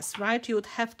process, right? You would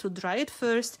have to dry it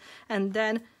first and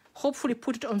then hopefully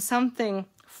put it on something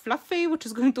fluffy, which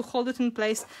is going to hold it in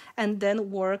place, and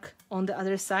then work on the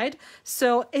other side.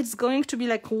 So it's going to be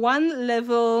like one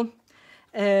level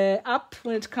up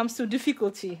when it comes to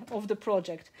difficulty of the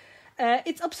project.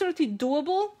 It's absolutely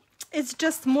doable. It's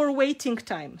just more waiting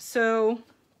time. So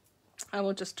I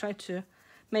will just try to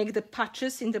make the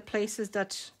patches in the places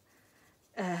that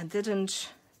didn't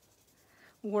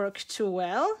work too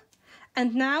well.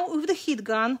 And now with the heat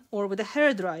gun or with the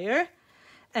hairdryer,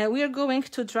 we are going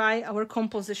to dry our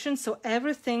composition so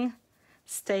everything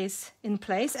stays in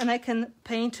place, and I can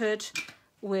paint it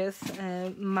with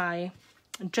my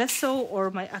gesso or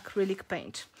my acrylic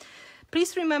paint.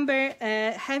 Please remember,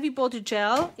 heavy body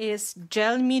gel is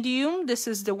gel medium. This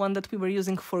is the one that we were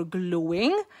using for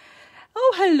gluing.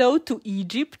 Oh, hello to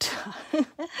Egypt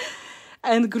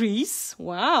and Greece.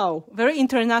 Wow, very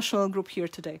international group here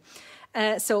today.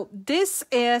 So this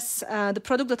is the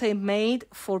product that I made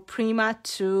for Prima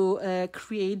to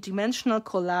create dimensional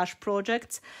collage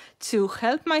projects to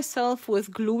help myself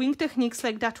with gluing techniques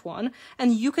like that one.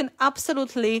 And you can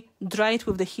absolutely dry it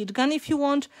with the heat gun if you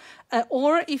want,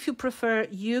 or if you prefer,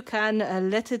 you can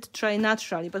let it dry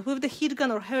naturally. But with the heat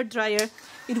gun or hair dryer,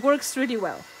 it works really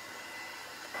well.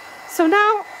 So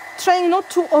now, trying not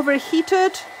to overheat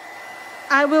it,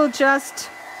 I will just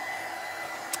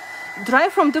dry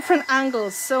from different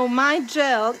angles, so my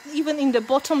gel, even in the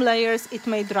bottom layers, it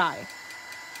may dry.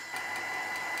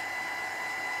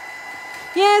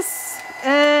 Yes,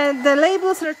 the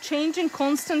labels are changing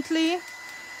constantly,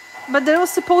 but there was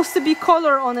supposed to be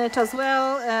color on it as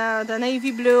well, the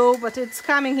navy blue, but it's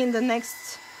coming in the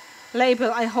next label,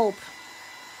 I hope.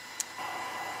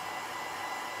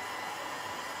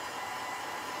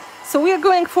 So we are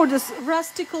going for this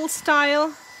rustical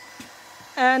style.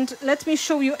 And let me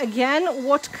show you again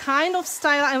what kind of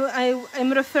style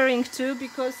I'm referring to,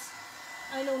 because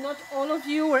I know not all of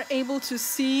you were able to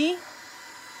see.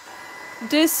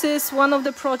 This is one of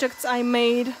the projects I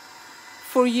made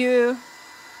for you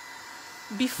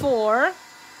before.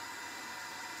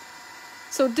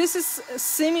 So this is a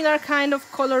similar kind of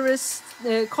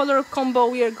color combo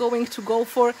we are going to go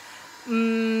for.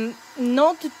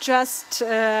 Not just...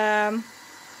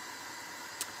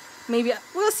 maybe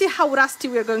we'll see how rusty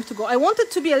we are going to go. I want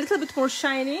it to be a little bit more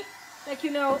shiny, like,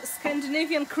 you know,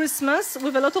 Scandinavian Christmas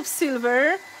with a lot of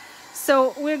silver.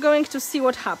 So we're going to see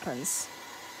what happens.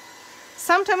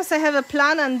 Sometimes I have a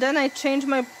plan and then I change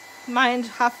my mind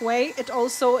halfway. It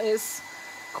also is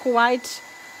quite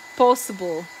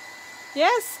possible.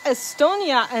 Yes,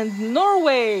 Estonia and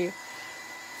Norway.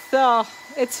 So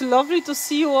it's lovely to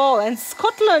see you all. And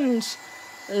Scotland,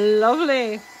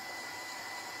 lovely.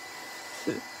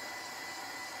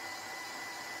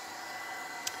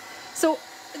 So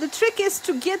the trick is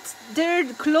to get there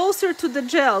closer to the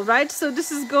gel, right? So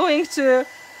this is going to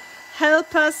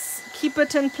help us keep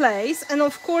it in place. And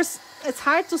of course, it's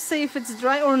hard to say if it's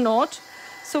dry or not.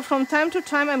 So from time to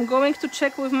time, I'm going to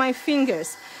check with my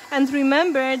fingers. And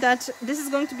remember that this is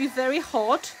going to be very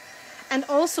hot. And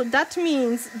also that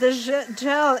means the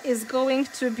gel is going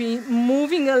to be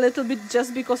moving a little bit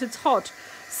just because it's hot.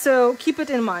 So keep it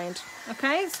in mind,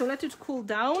 okay? So let it cool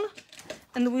down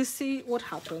and we'll see what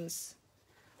happens.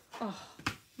 Oh,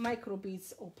 micro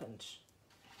beads opened.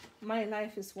 My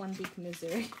life is one big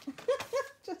misery.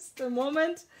 Just a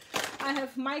moment. I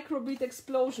have micro bead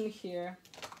explosion here.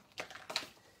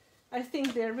 I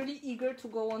think they're really eager to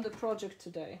go on the project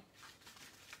today.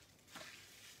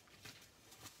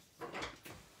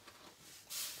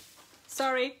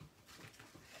 Sorry.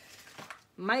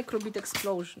 Micro bead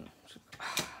explosion.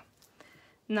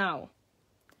 Now,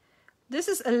 this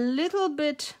is a little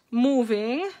bit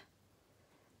moving.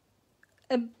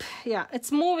 Yeah, it's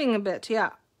moving a bit,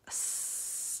 yeah.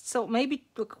 So maybe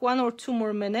took 1 or 2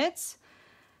 more minutes.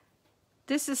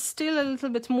 This is still a little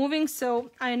bit moving, so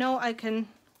I know I can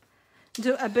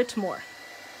do a bit more.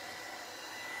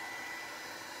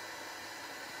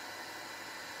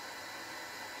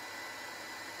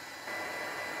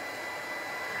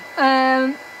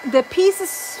 The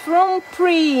pieces from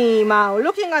Prima.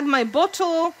 Looking at my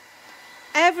bottle,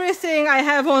 everything I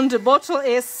have on the bottle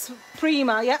is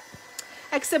Prima, yeah,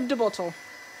 except the bottle.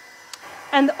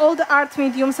 And all the art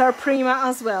mediums are Prima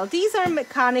as well. These are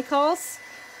mechanicals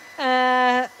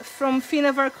from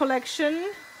Finnabair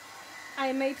collection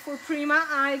I made for Prima.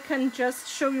 I can just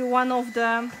show you one of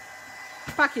the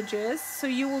packages so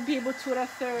you will be able to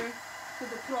refer to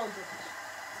the project.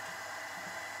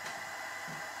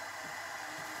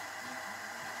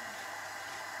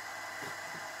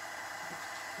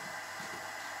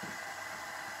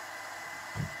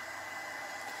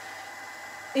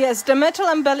 Yes, the metal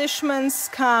embellishments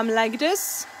come like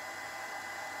this.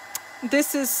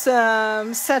 This is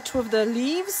set with the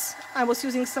leaves. I was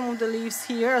using some of the leaves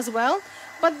here as well,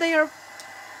 but they are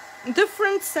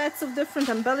different sets of different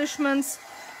embellishments.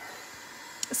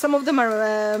 Some of them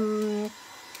are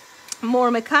more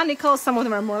mechanical, some of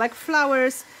them are more like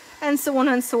flowers, and so on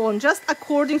and so on, just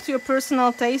according to your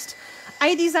personal taste.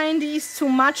 I designed these to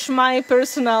match my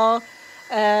personal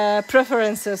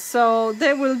preferences, so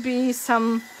there will be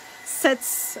some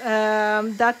sets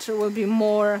that will be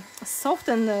more soft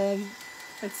and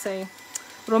let's say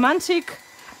romantic,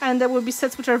 and there will be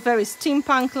sets which are very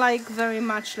steampunk like, very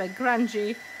much like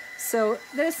grungy, so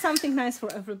there's something nice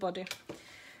for everybody.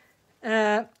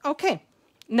 Okay,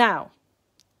 now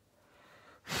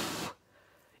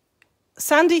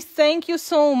Sandy, thank you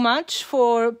so much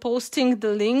for posting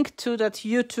the link to that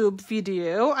YouTube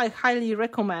video. I highly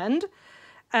recommend.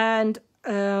 And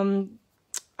I'm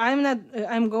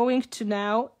going to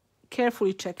now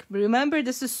carefully check. Remember,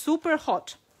 this is super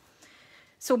hot.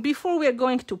 So before we are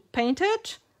going to paint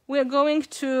it, we are going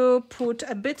to put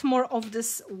a bit more of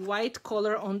this white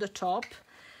color on the top.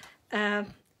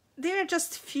 There are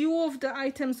just few of the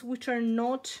items which are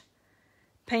not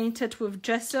painted with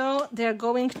gesso. They're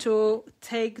going to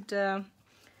take the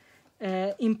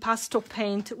impasto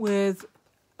paint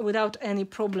without any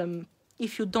problem.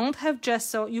 If you don't have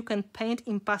gesso, you can paint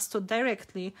impasto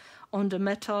directly on the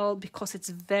metal because it's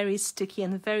very sticky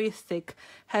and very thick,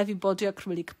 heavy body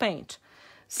acrylic paint.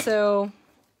 So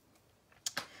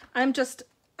I'm just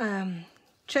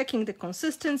checking the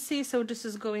consistency, so this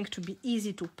is going to be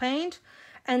easy to paint.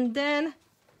 And then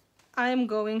I'm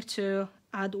going to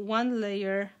add one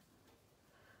layer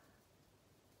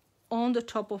on the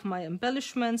top of my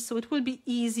embellishments, so it will be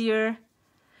easier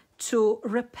to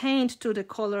repaint to the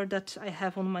color that I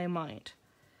have on my mind.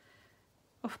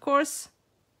 Of course,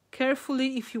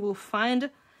 carefully, if you will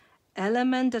find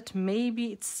element that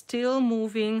maybe it's still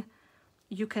moving,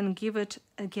 you can give it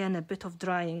again a bit of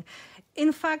drying.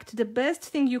 In fact, the best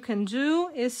thing you can do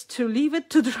is to leave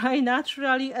it to dry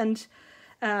naturally and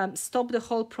stop the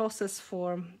whole process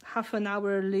for half an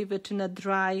hour, leave it in a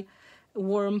dry,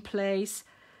 warm place,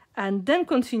 and then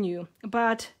continue.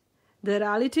 But the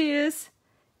reality is,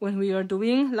 when we are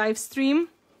doing live stream,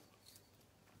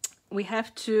 we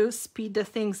have to speed the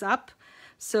things up.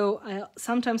 So I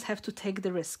sometimes have to take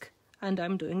the risk, and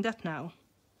I'm doing that now.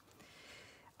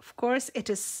 Of course, it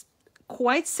is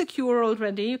quite secure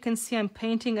already. You can see I'm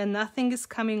painting and nothing is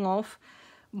coming off,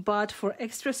 but for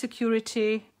extra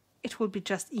security, it will be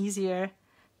just easier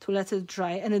to let it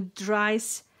dry, and it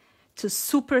dries to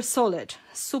super solid,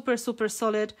 super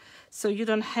solid, so you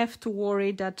don't have to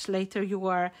worry that later you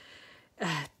are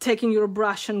taking your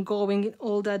brush and going in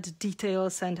all that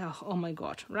details and oh my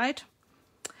god, right?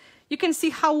 You can see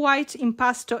how white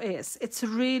impasto is. It's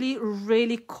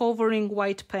really covering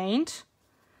white paint.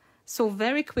 So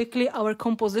very quickly our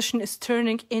composition is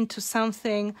turning into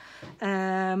something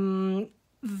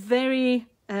very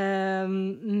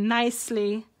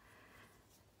nicely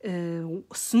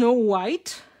snow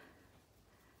white.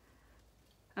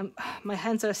 My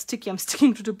hands are sticky, I'm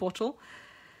sticking to the bottle.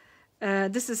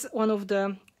 This is one of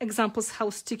the examples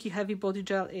how sticky heavy body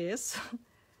gel is.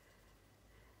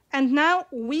 And now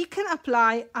we can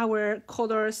apply our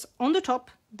colors on the top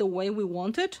the way we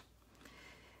want it.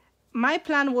 My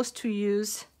plan was to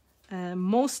use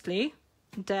mostly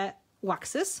the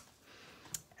waxes.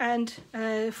 And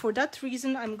for that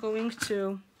reason, I'm going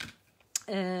to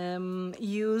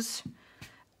use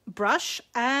brush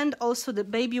and also the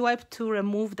baby wipe to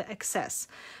remove the excess.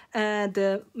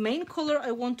 The main color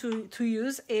I want to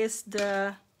use is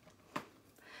the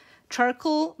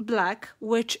charcoal black,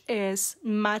 which is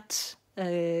matte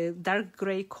dark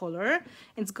gray color.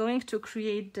 It's going to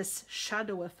create this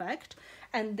shadow effect,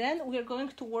 and then we are going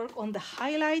to work on the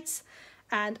highlights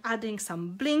and adding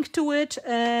some blink to it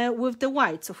with the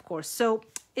whites, of course. So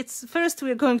it's first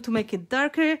we're going to make it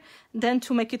darker, then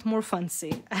to make it more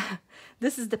fancy.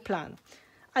 This is the plan.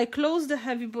 I close the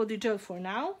heavy body gel for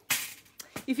now.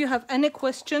 If you have any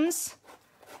questions,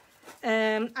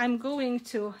 I'm going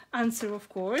to answer, of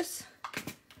course.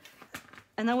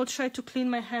 And I will try to clean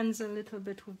my hands a little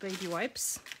bit with baby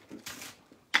wipes.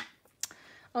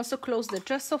 Also close the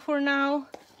gesso for now.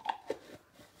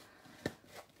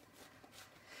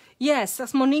 Yes,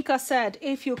 as Monica said,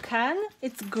 if you can,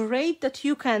 it's great that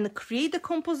you can create the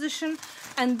composition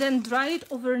and then dry it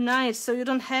overnight, so you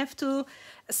don't have to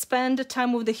spend the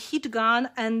time with the heat gun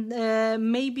and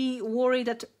maybe worry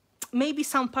that maybe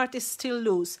some part is still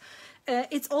loose.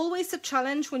 It's always a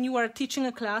challenge when you are teaching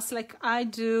a class like I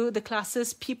do the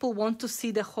classes. People want to see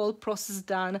the whole process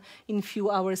done in few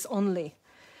hours only.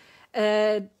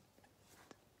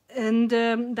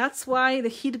 That's why the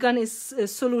heat gun is a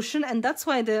solution, and that's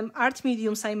why the art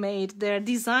mediums I made, they're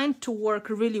designed to work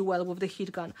really well with the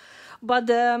heat gun. But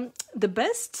the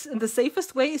best, the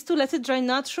safest way is to let it dry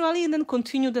naturally and then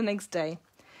continue the next day.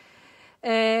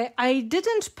 I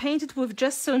didn't paint it with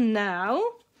gesso now.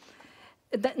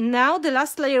 Now the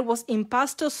last layer was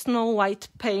impasto snow white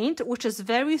paint, which is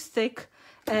very thick,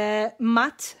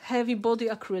 matte, heavy body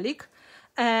acrylic.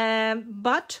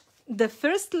 But the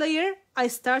first layer I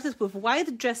started with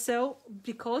white gesso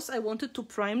because I wanted to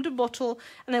prime the bottle,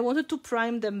 and I wanted to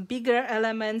prime the bigger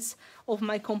elements of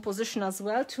my composition as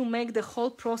well to make the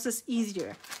whole process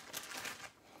easier.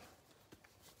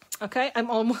 Okay, I'm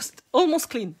almost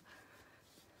clean.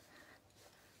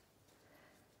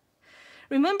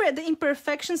 Remember, the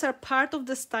imperfections are part of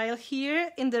the style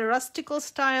here. In the Rustical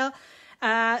style,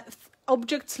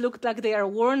 objects look like they are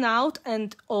worn out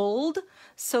and old,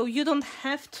 so you don't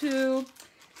have to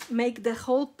make the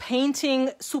whole painting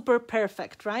super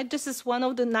perfect, right? This is one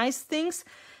of the nice things.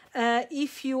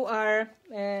 If you are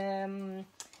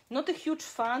not a huge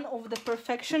fan of the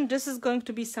perfection, this is going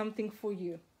to be something for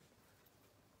you.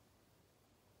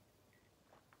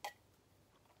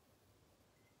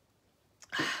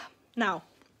 Now,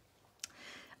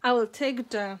 I will take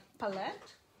the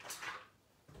palette,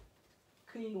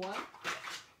 clean one.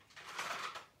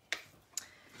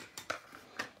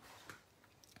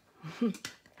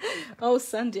 Oh,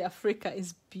 Sandy, Africa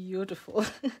is beautiful.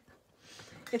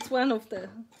 It's one of the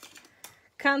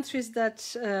countries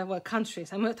that, well,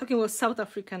 countries, I'm talking about South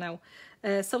Africa now.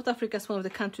 South Africa is one of the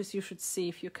countries you should see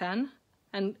if you can.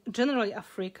 And generally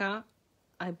Africa,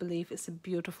 I believe, is a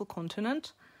beautiful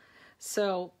continent.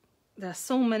 So there are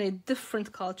so many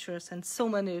different cultures and so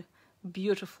many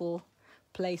beautiful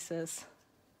places.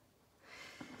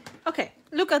 Okay,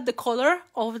 look at the color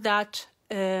of that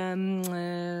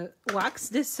wax.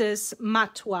 This is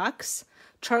matte wax,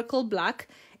 charcoal black.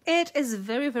 It is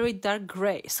very, very dark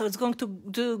gray, so it's going to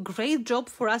do a great job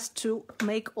for us to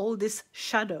make all these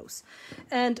shadows.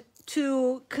 And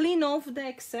to clean off the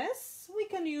excess, we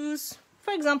can use,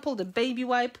 for example, the baby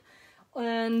wipe,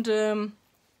 and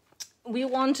we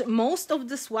want most of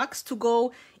this wax to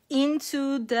go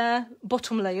into the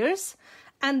bottom layers,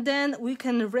 and then we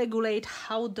can regulate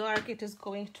how dark it is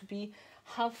going to be,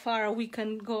 how far we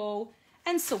can go,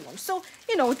 and so on. So,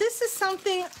 you know, this is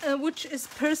something which is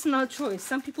personal choice.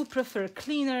 Some people prefer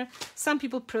cleaner, some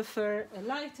people prefer a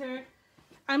lighter.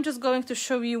 I'm just going to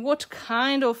show you what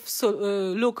kind of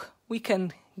look we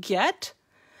can get.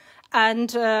 And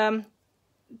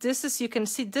this is, you can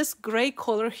see this gray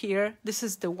color here. This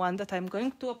is the one that I'm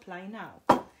going to apply now.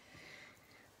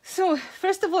 So,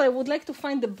 first of all, I would like to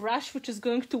find the brush which is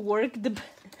going to work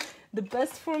the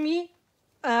best for me.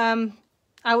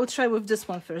 I will try with this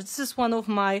one first. This is one of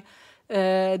my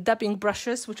dabbing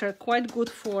brushes, which are quite good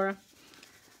for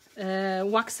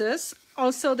waxes.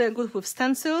 Also, they're good with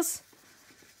stencils.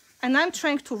 And I'm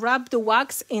trying to wrap the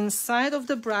wax inside of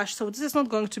the brush, so this is not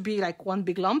going to be like one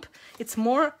big lump. It's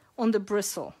more on the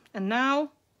bristle. And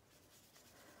now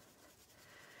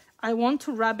I want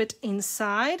to wrap it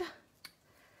inside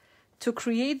to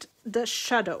create the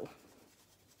shadow.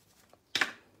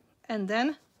 And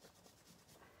then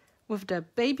with the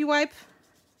baby wipe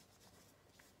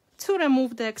to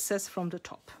remove the excess from the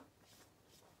top.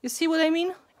 You see what I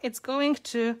mean? It's going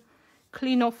to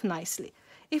clean off nicely.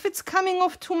 If it's coming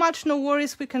off too much, no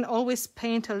worries, we can always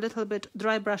paint a little bit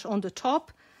dry brush on the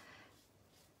top.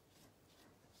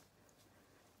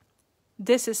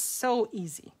 This is so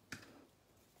easy.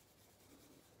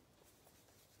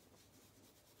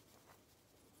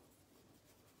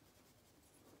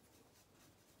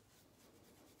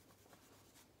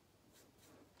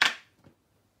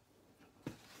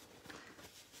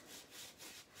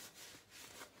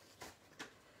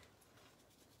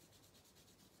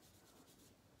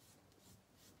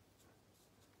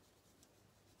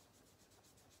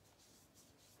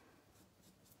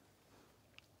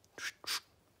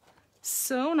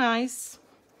 So nice.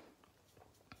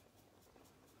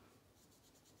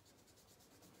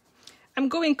 I'm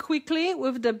going quickly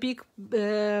with the big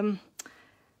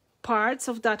parts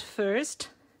of that first.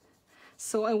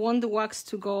 So I want the wax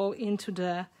to go into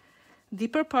the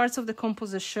deeper parts of the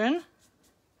composition.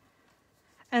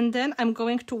 And then I'm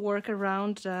going to work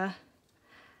around the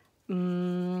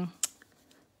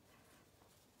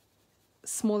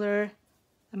smaller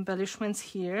embellishments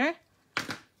here.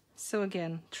 So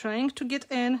again, trying to get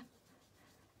in,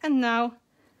 and now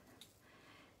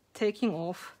taking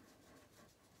off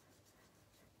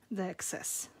the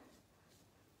excess.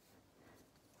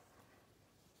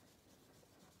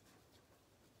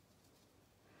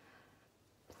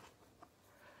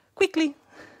 quickly.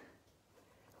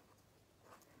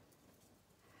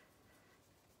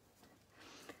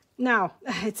 Now,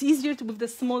 it's easier with the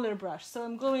smaller brush, so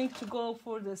I'm going to go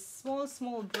for the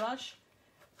small brush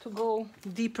to go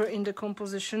deeper in the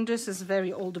composition. This is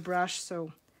very old brush,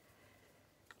 so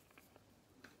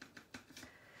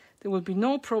there will be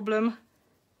no problem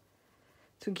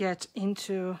to get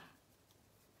into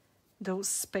those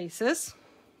spaces.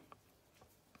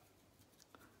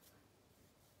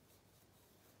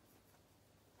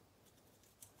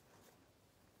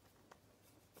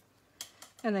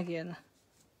 And again,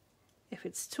 if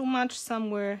it's too much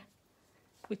somewhere,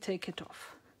 we take it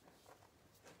off.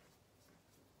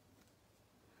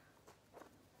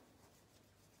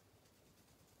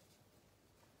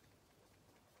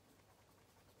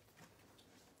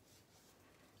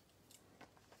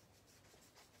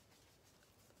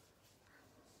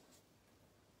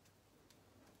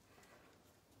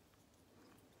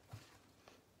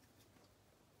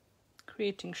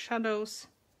 Creating shadows.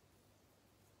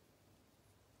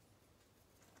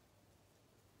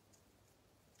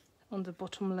 On the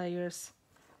bottom layers.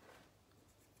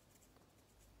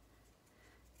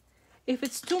 If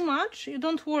it's too much, you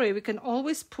don't worry, we can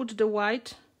always put the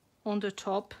white on the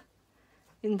top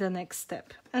in the next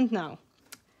step. And now,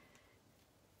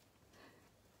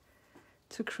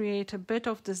 to create a bit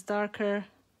of this darker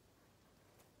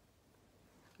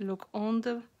look on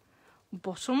the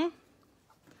bottom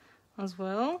as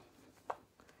well.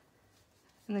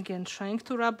 And again, trying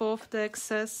to rub off the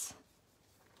excess.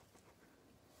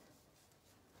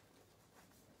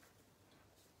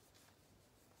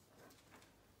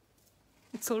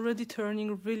 It's already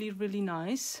turning really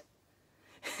nice.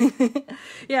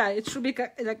 Yeah, it should be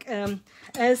like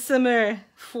ASMR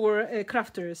for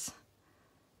crafters.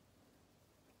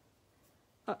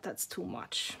 Oh, that's too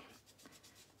much.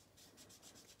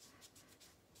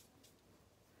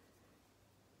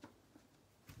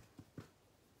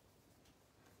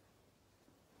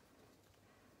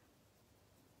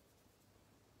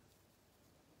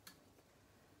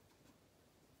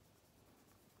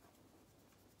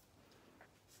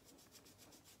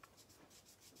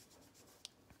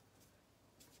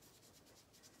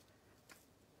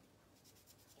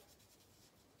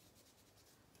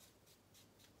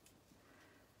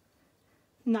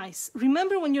 Nice.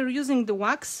 Remember, when you're using the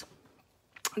wax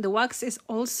is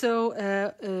also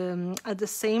at the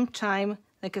same time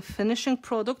like a finishing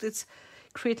product. It's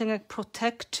creating a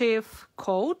protective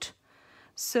coat,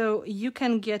 so you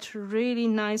can get really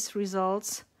nice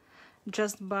results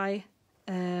just by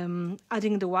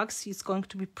adding the wax. It's going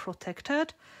to be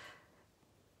protected,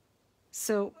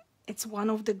 so it's one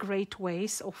of the great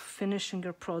ways of finishing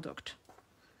your product.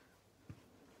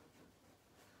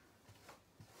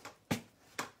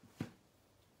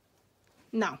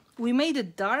 Now, we made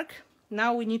it dark,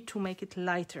 now we need to make it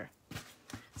lighter.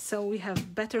 So we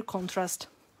have better contrast.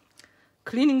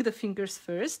 Cleaning the fingers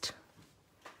first.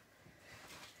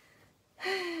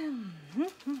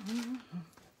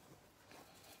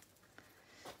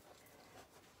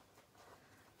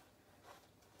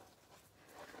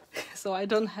 So I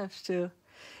don't have to...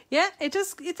 Yeah, it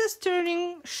is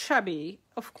turning shabby,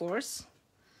 of course.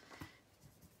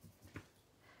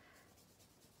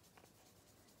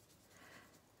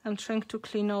 I'm trying to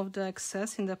clean off the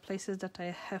excess in the places that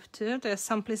I have to. There are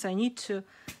some places I need to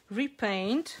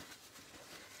repaint,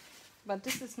 but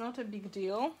this is not a big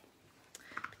deal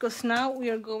because now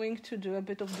we are going to do a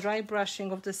bit of dry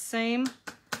brushing of the same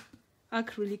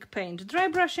acrylic paint. Dry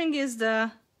brushing is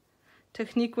the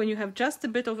technique when you have just a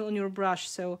bit of it on your brush,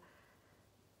 so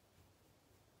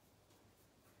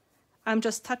I'm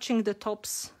just touching the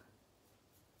tops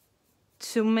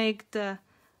to make the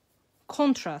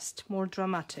contrast more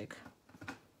dramatic.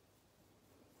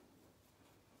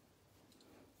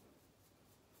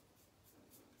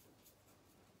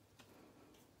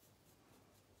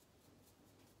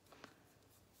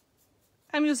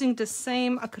 I'm using the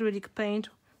same acrylic paint,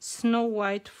 Snow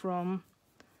White, from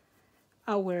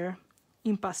our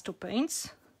impasto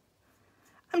paints.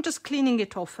 I'm just cleaning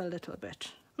it off a little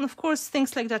bit. And of course,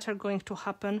 things like that are going to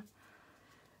happen,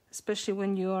 especially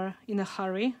when you are in a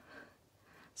hurry.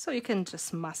 So you can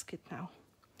just mask it now.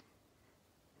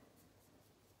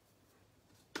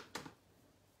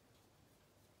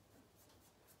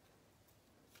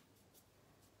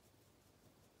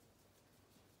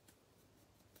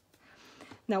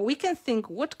 Now we can think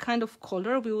what kind of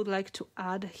color we would like to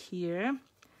add here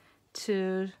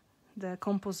to the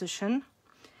composition,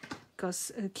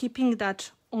 because keeping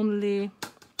that only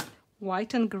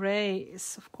white and gray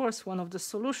is of course one of the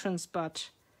solutions, but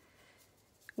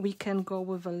we can go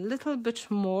with a little bit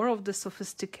more of the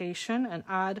sophistication and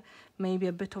add maybe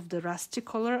a bit of the rusty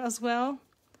color as well,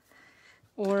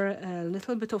 or a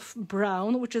little bit of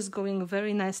brown, which is going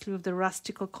very nicely with the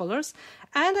rustical colors.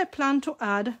 And I plan to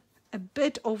add a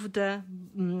bit of the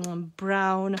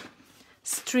brown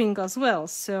string as well,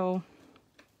 so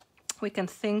we can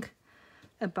think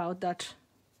about that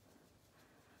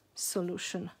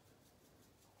solution.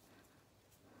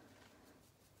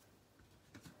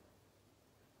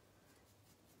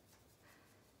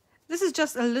 This is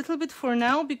just a little bit for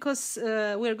now, because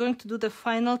we're going to do the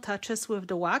final touches with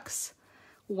the wax,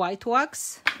 white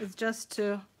wax. It's just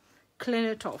to clean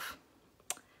it off.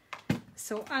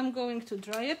 So I'm going to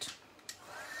dry it.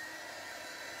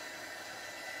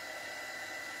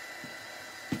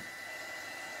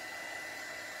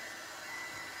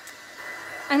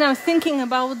 And I'm thinking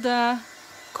about the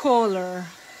color.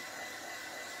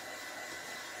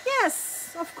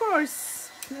 Yes, of course,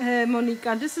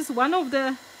 Monica, this is one of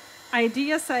the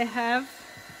ideas I have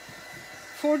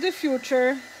for the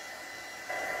future.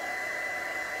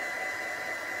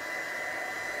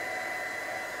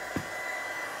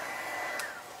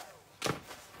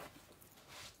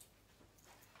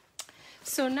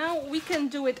 So now we can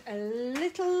do it a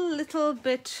little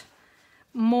bit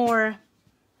more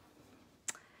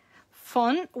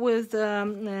fun with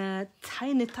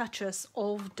tiny touches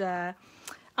of the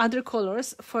other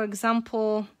colors. For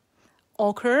example,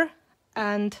 ochre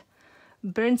and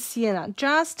burnt sienna,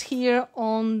 just here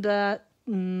on the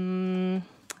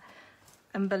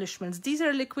embellishments. These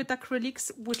are liquid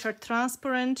acrylics, which are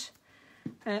transparent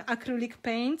acrylic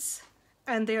paints,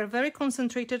 and they are very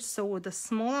concentrated, so with a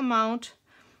small amount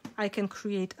I can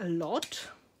create a lot,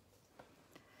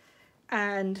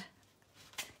 and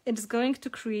it's going to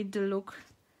create the look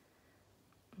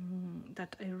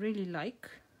that I really like.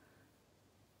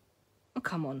 Oh,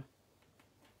 come on.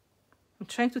 I'm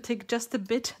trying to take just a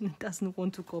bit and it doesn't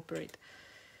want to cooperate.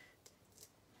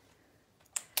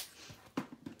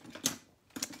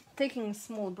 Taking a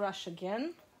small brush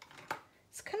again.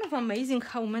 It's kind of amazing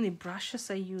how many brushes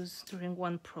I use during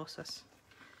one process.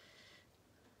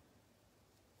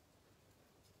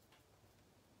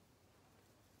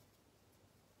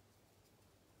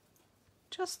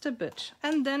 Just a bit,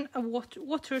 and then a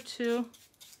water to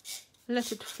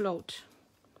let it float.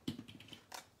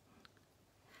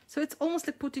 So it's almost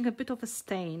like putting a bit of a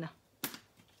stain.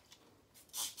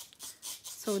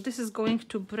 So this is going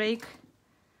to break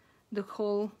the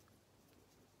whole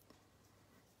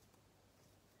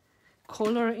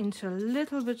color into a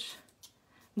little bit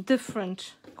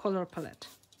different color palette.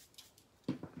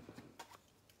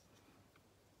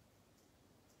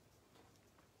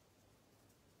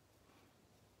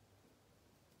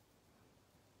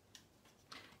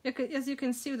 As you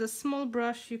can see, with a small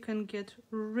brush you can get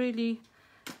really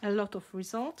a lot of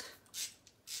result.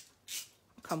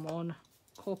 Come on,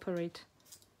 cooperate.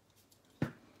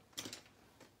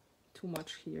 Too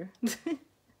much here.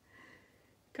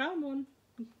 Come on.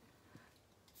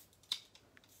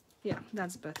 Yeah,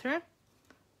 that's better.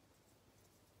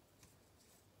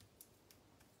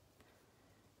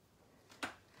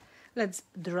 Let's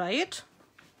dry it.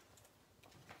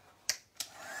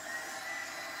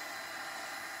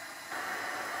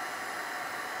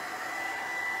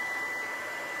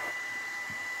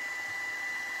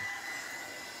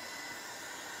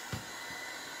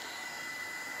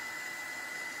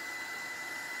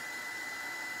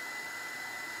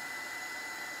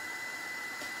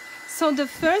 So the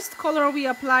first color we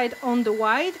applied on the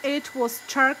white, it was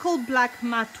charcoal black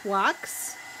matte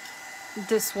wax,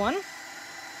 this one.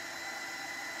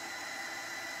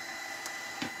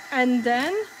 And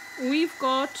then we've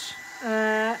got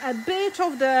a bit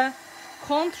of the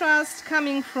contrast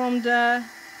coming from the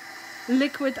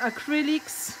liquid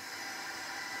acrylics.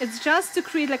 It's just to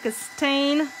create like a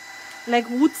stain, like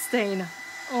wood stain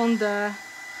on the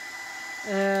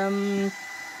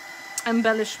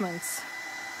embellishments.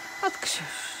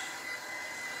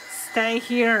 Stay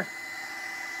here.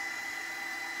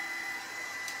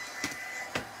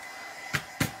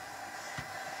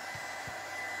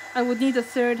 I would need a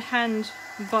third hand,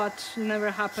 but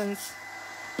never happens.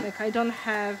 Like, I don't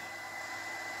have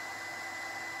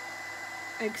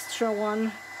extra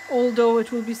one, although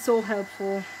it will be so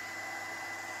helpful.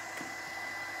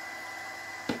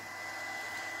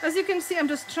 As you can see, I'm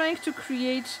just trying to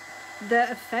create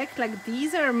the effect like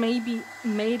these are maybe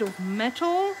made of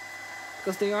metal,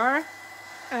 because they are,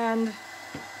 and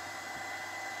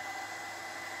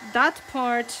that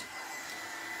part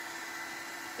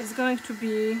is going to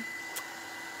be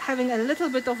having a little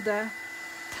bit of the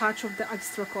touch of the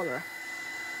extra color.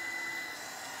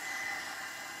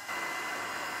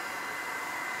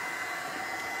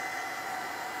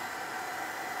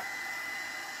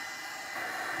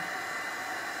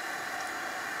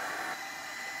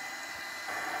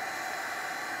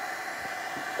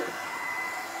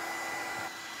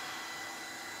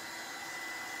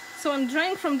 So I'm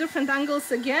drawing from different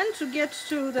angles again to get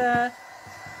to the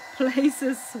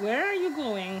places. Where are you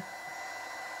going?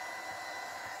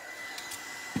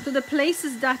 To the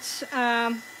places that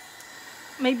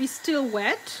may be still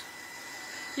wet.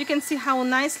 You can see how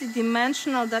nicely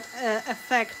dimensional that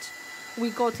effect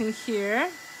we got in here.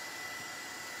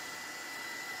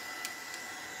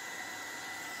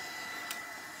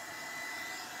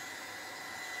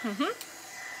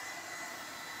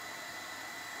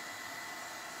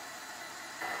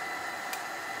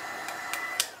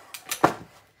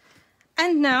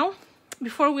 And now,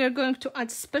 before we are going to add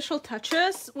special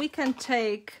touches, we can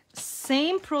take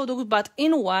same product but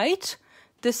in white.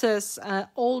 This is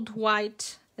old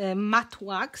white matte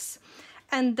wax,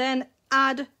 and then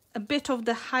add a bit of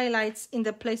the highlights in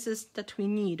the places that we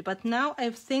need. But now I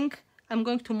think I'm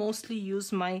going to mostly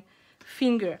use my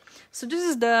finger. So this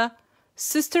is the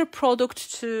sister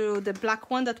product to the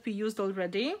black one that we used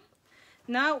already.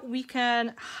 Now we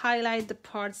can highlight the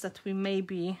parts that we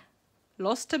maybe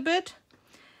lost a bit.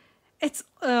 It's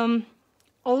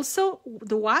also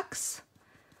the wax,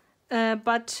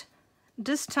 but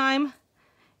this time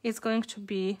it's going to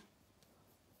be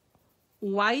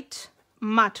white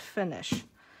matte finish.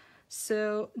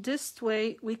 So this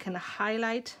way we can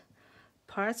highlight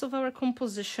parts of our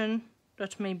composition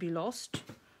that may be lost.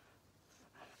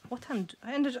 I'm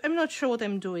not sure what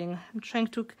I'm doing. I'm trying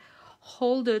to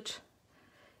hold it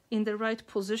in the right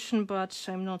position, but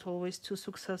I'm not always too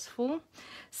successful.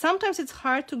 Sometimes it's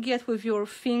hard to get with your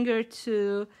finger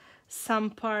to some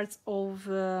parts of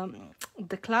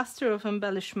the cluster of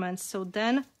embellishments, so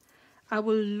then I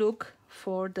will look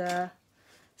for the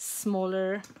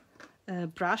smaller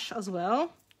brush as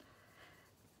well.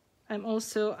 I'm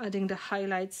also adding the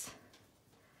highlights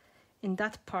in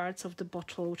that part of the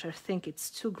bottle which I think it's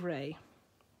too gray.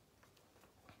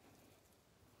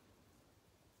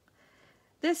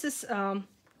 This is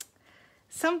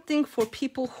something for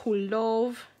people who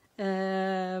love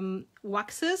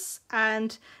waxes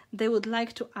and they would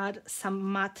like to add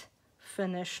some matte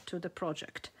finish to the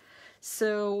project.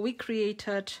 So we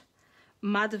created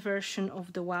matte version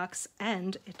of the wax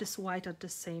and it is white at the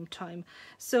same time.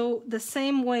 So the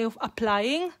same way of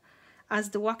applying as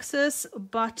the waxes,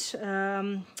 but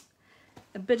a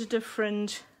bit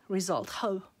different result.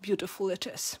 How beautiful it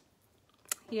is.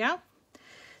 Yeah.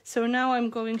 So now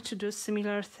I'm going to do a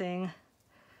similar thing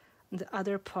on the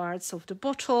other parts of the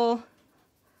bottle.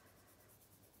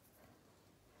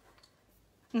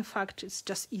 In fact, it's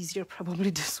just easier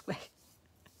probably this way.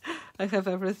 I have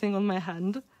everything on my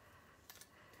hand.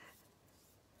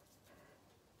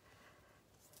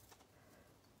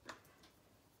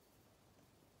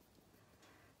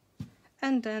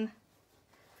 And then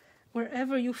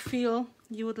wherever you feel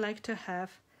you would like to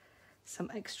have some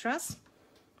extras,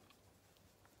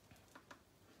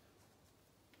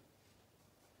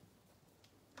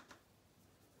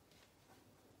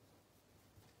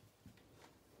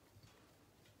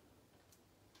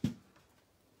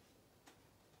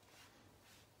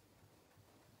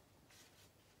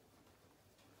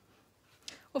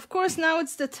 of course, now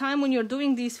it's the time when you're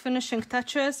doing these finishing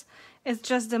touches. It's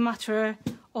just a matter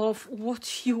of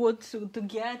what you want to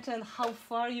get and how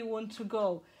far you want to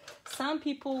go. Some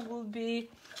people will be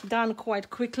done quite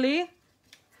quickly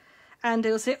and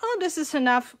they'll say, oh, this is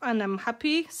enough and I'm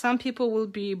happy. Some people will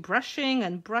be brushing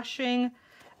and brushing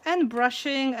and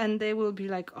brushing and they will be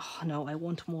like, oh no, I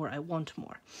want more, I want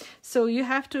more. So you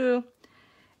have to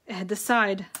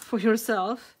decide for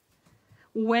yourself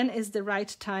when is the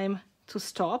right time to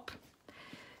stop.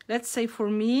 Let's say for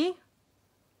me,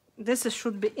 this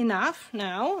should be enough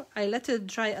now. I let it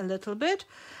dry a little bit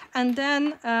and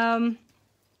then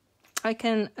I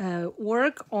can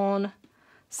work on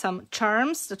some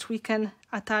charms that we can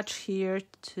attach here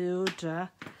to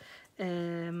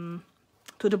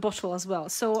the bottle as well.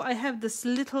 So I have this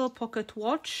little pocket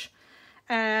watch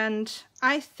and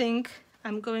I think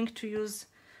I'm going to use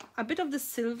a bit of the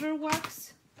silver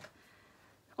wax,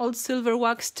 old silver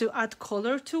wax, to add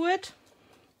color to it,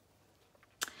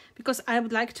 because I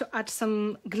would like to add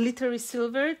some glittery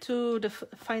silver to the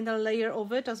final layer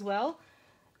of it as well,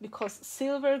 because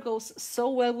silver goes so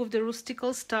well with the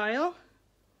Rustical style.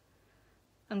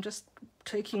 I'm just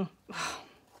taking,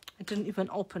 I didn't even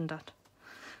open that.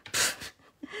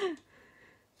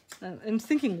 I'm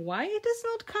thinking, why it is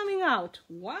not coming out?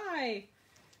 Why?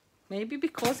 Maybe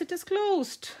because it is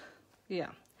closed. Yeah,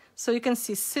 so you can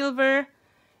see silver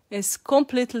is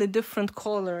completely different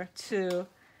color to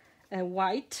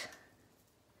white.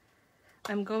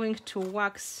 I'm going to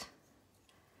wax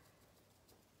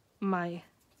my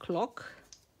clock.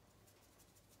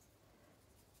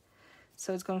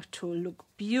 So it's going to look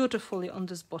beautifully on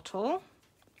this bottle.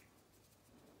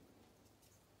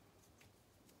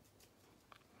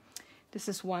 This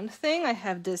is one thing. I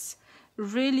have this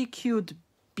really cute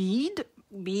bead,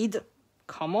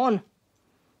 come on,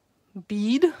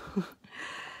 bead.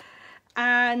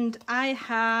 And I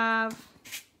have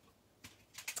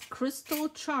crystal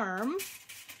charm.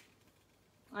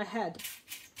 I had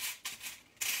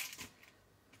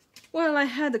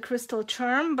a crystal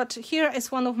charm, but here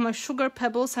is one of my sugar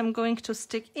pebbles I'm going to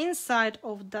stick inside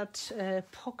of that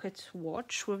pocket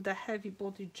watch with the heavy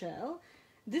body gel.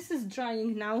 This is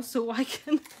drying now, so I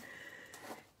can...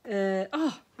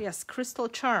 oh, yes, crystal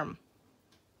charm.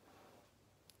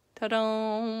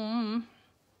 Ta-da!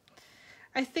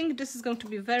 I think this is going to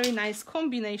be a very nice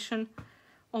combination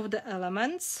of the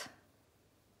elements.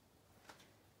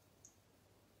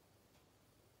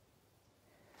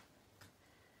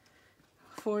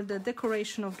 For the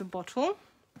decoration of the bottle.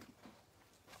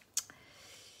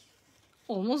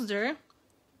 Almost there.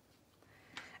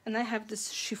 And I have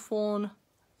this chiffon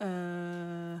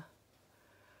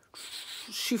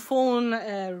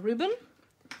ribbon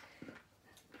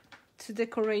to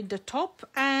decorate the top,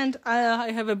 and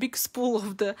I have a big spool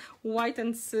of the white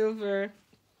and silver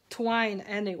twine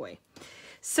anyway.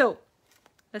 So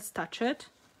let's touch it.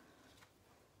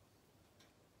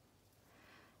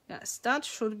 Yes, that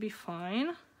should be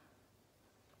fine.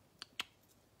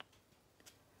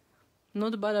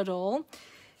 Not bad at all.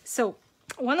 So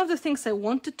one of the things I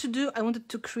wanted to do, I wanted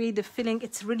to create the feeling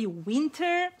it's really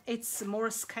winter. It's more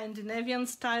Scandinavian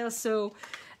style. So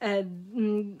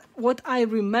what I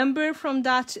remember from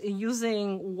that,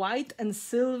 using white and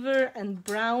silver and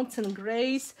browns and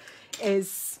grays,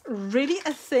 is really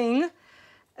a thing.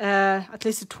 At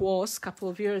least it was a couple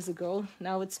of years ago.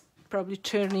 Now it's probably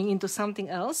turning into something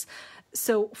else.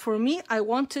 So for me, I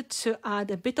wanted to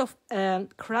add a bit of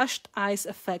crushed ice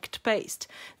effect paste.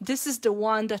 This is the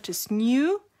one that is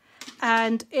new,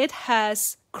 and it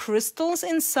has crystals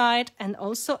inside and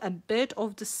also a bit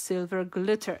of the silver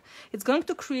glitter. It's going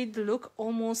to create the look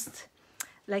almost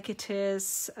like it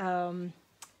is like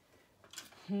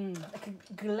a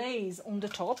glaze on the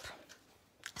top.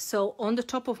 So on the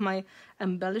top of my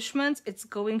embellishments, it's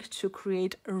going to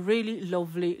create a really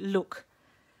lovely look.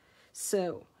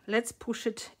 So let's push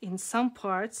it in some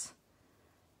parts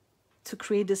to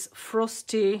create this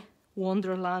frosty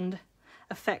wonderland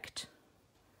effect.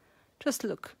 Just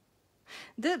look.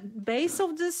 The base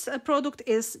of this product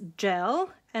is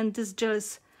gel, and this gel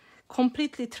is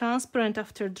completely transparent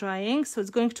after drying. So it's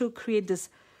going to create this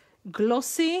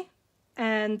glossy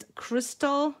and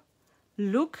crystal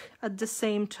look at the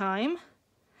same time.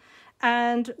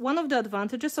 And one of the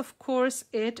advantages, of course,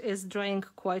 it is drying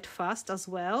quite fast as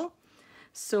well.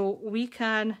 So we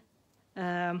can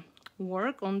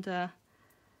work on the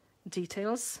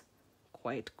details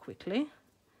quite quickly.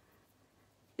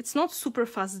 It's not super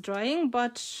fast drying,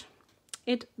 but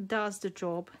it does the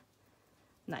job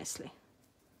nicely.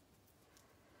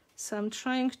 So I'm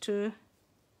trying to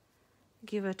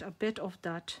give it a bit of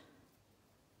that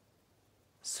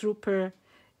super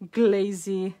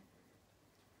glazy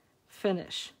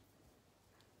finish.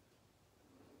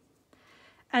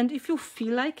 And if you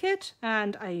feel like it,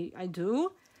 and I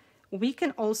do, we can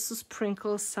also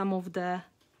sprinkle some of the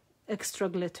extra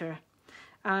glitter.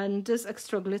 And this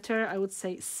extra glitter, I would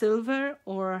say silver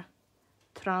or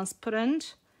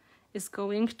transparent, is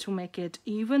going to make it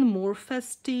even more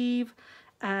festive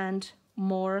and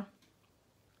more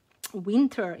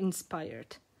winter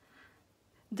inspired.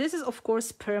 This is, of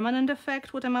course, permanent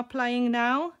effect, what I'm applying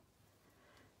now.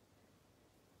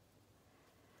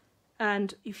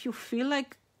 And if you feel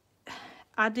like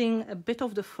adding a bit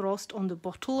of the frost on the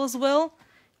bottle as well,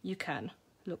 you can.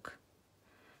 Look,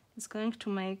 it's going to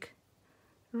make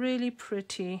really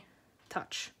pretty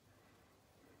touch.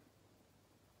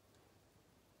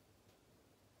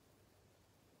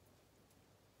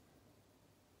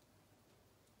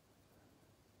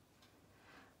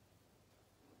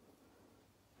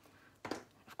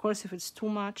 Of course, if it's too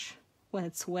much, when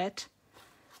it's wet,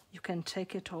 you can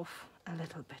take it off a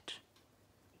little bit.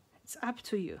 It's up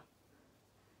to you.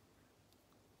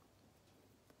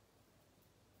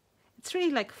 It's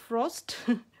really like frost,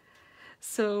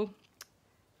 so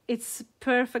it's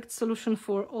perfect solution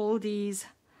for all these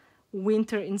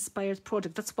winter inspired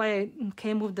projects. That's why I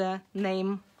came with the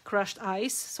name Crushed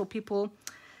Ice, so people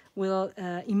will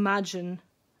imagine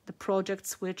the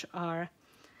projects which are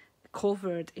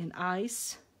covered in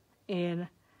ice in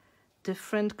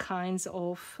different kinds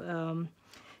of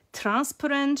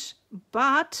transparent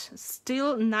but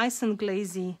still nice and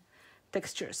glazy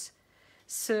textures.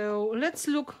 So let's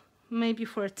look maybe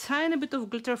for a tiny bit of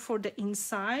glitter for the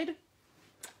inside.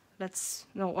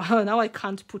 No, now I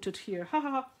can't put it here.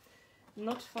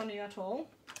 Not funny at all.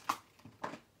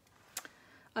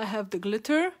 I have the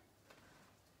glitter.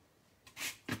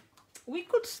 We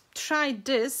could try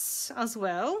this as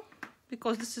well,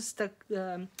 because this is the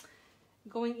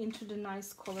going into the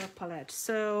nice color palette.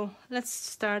 So let's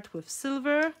start with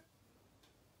silver.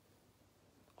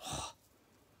 Oh.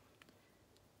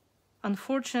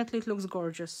 Unfortunately, it looks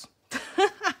gorgeous.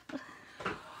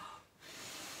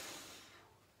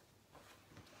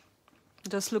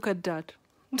 Just look at that.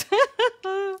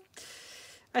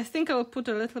 I think I'll put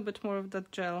a little bit more of that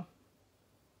gel.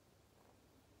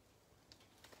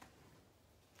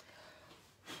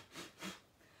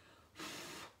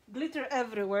 Glitter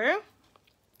everywhere.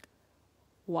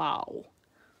 Wow.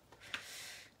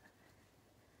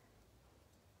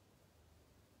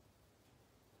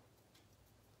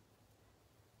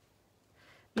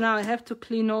 Now I have to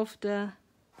clean off the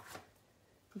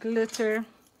glitter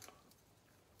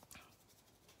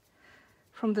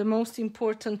from the most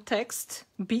important text,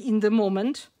 be in the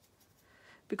moment,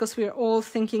 because we are all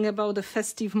thinking about the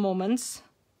festive moments.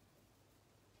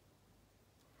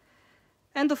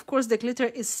 And of course the glitter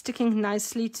is sticking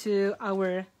nicely to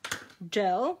our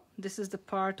gel. This is the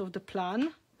part of the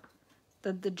plan,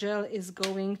 that the gel is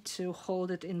going to hold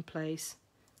it in place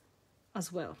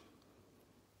as well.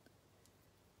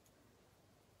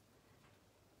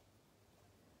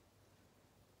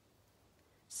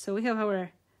 So we have our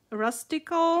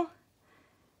Rustical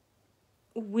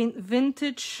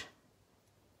vintage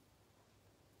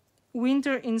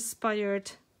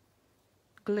winter-inspired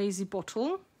glazy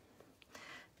bottle.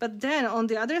 But then on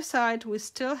the other side, we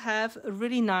still have a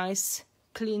really nice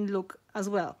clean look as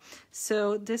well.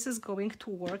 So this is going to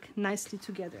work nicely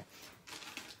together.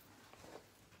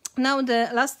 Now the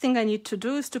last thing I need to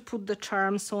do is to put the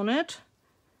charms on it.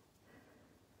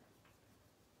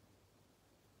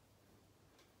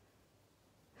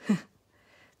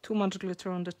 Too much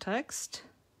glitter on the text.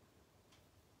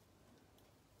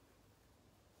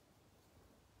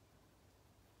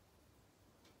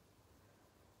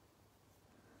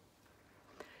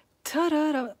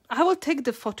 Ta-da! I will take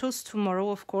the photos tomorrow,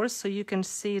 of course, so you can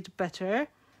see it better.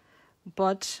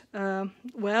 But,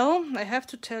 well, I have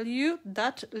to tell you,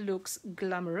 that looks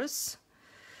glamorous.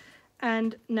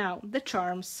 And now, the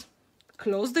charms.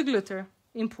 Close the glitter.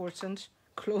 Important.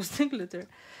 Close the glitter.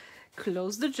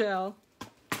 Close the gel.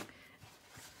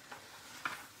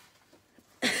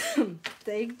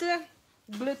 Take the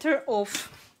glitter off.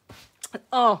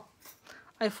 Oh,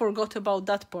 I forgot about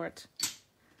that part.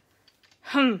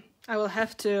 I will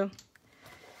have to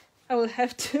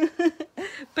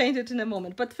paint it in a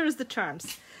moment. But first the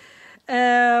charms.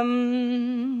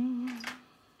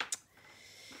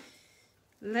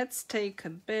 Let's take a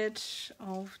bit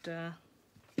of the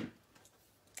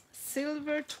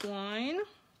silver twine.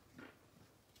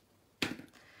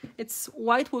 It's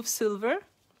white with silver.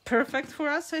 Perfect for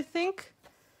us, I think.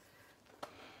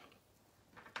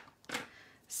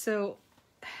 So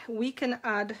we can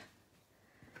add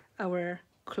our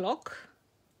clock,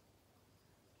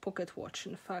 pocket watch,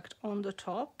 in fact, on the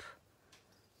top.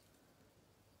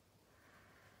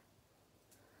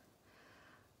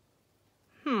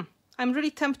 I'm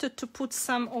really tempted to put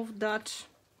some of that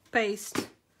paste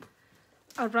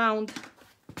around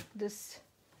this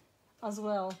as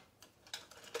well.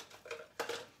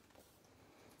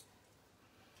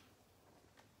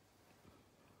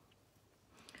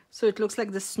 So it looks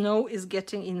like the snow is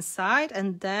getting inside,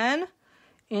 and then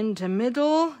in the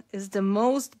middle is the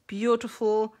most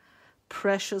beautiful,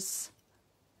 precious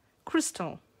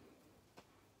crystal.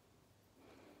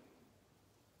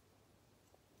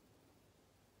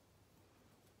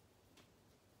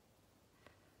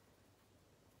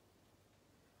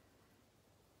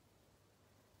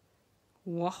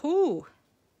 Wahoo!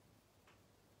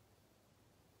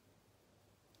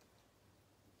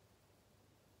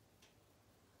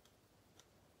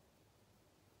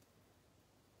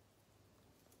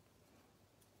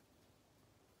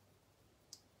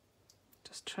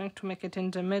 Just trying to make it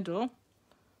in the middle,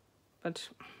 but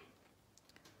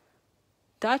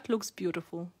that looks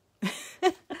beautiful.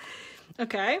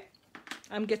 Okay,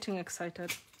 I'm getting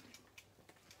excited.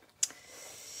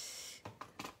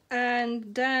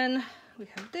 And then we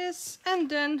have this, and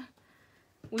then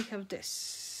we have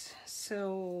this.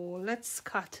 So let's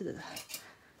cut the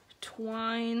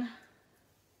twine.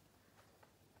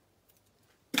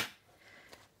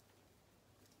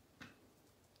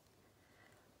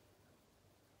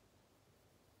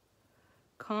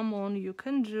 Come on, you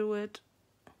can do it.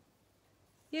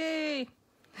 Yay!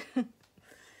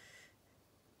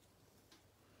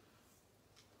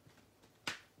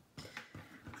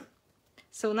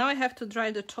 So now I have to dry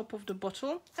the top of the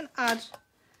bottle and add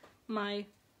my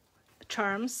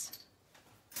charms.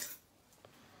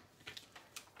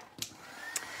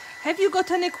 Have you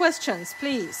got any questions,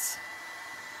 please?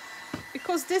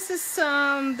 Because this is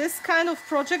this kind of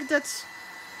project that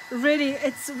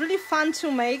it's really fun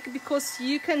to make, because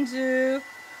you can do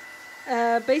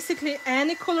basically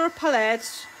any color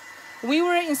palette. We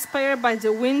were inspired by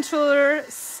the winter,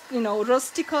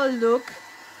 rustical look,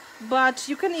 but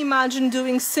you can imagine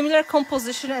doing similar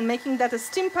composition and making that a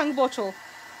steampunk bottle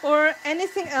or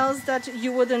anything else that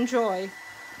you would enjoy.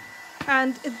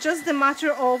 And it's just a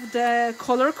matter of the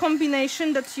color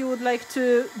combination that you would like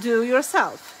to do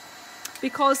yourself.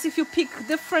 Because if you pick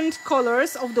different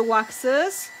colors of the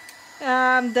waxes,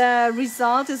 the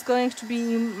result is going to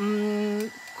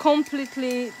be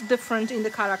completely different in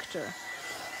the character.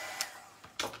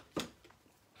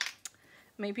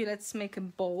 Maybe let's make a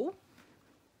bow.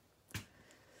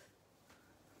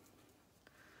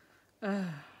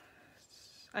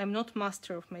 I'm not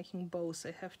master of making bows,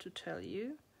 I have to tell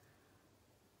you.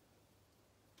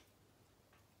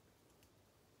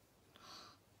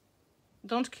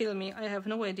 Don't kill me, I have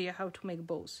no idea how to make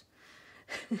bows.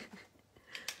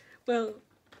 Well,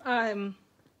 I'm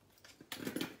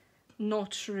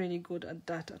not really good at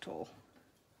that at all.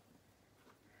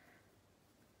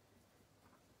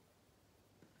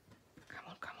 Come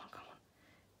on, come on, come on.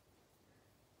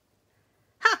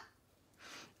 Ha!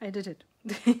 I did it.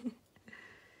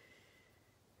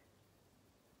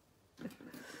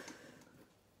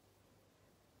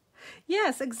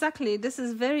 Yes, exactly. This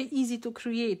is very easy to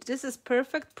create. This is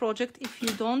perfect project if you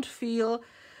don't feel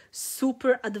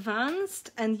super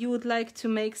advanced and you would like to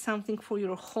make something for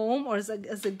your home or as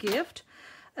a gift,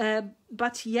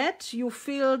 but yet you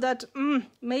feel that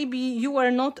maybe you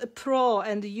are not a pro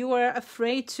and you are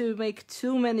afraid to make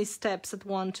too many steps at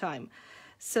one time.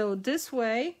 So this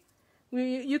way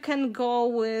you can go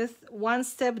with one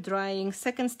step drying,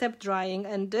 second step drying,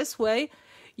 and this way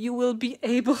you will be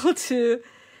able to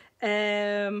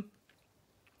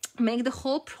make the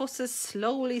whole process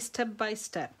slowly, step by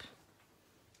step.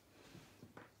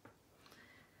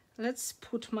 Let's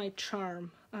put my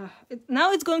charm.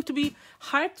 Now it's going to be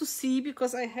hard to see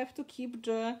because I have to keep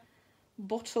the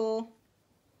bottle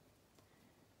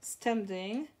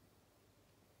standing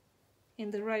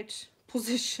in the right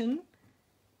position.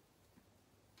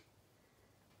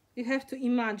 You have to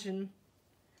imagine.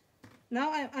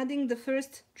 Now I'm adding the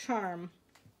first charm.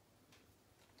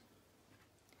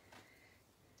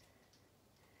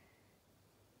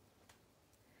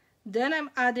 Then I'm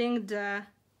adding the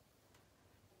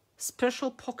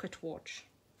special pocket watch.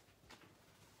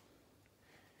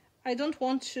 I don't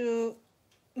want to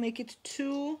make it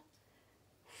too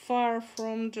far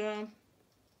from the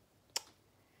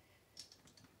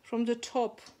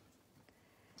top,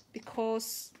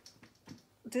 because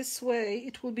this way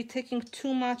it will be taking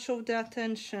too much of the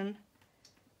attention.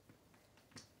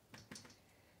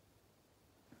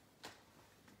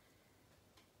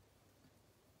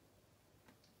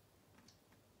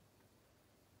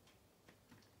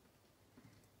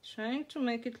 Trying to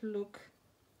make it look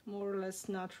more or less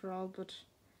natural, but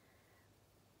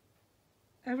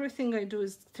everything I do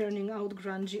is turning out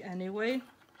grungy anyway,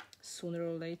 sooner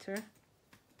or later.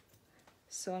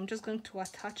 So I'm just going to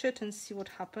attach it and see what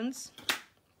happens.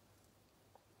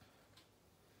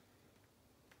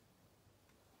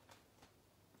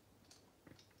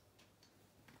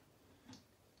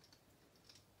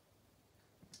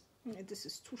 This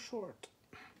is too short.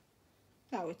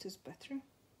 Now it is better.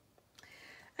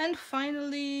 And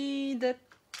finally the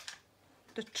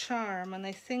charm, and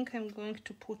I think I'm going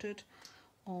to put it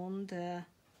on the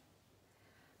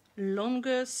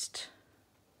longest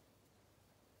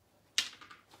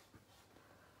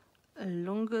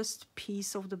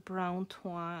piece of the brown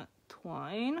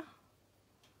twine.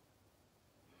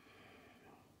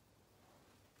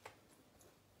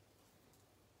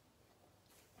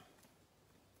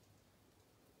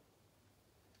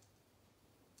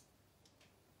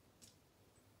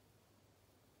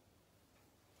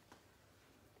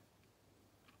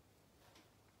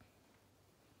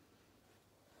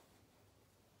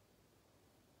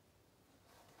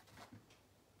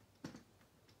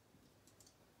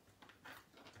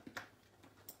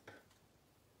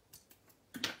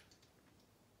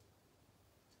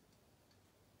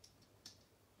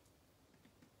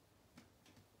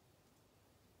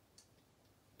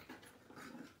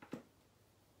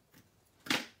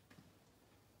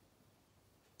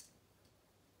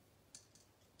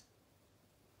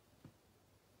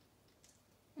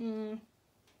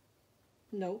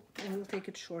 No, I will take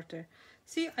it shorter.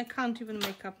 See, I can't even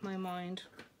make up my mind.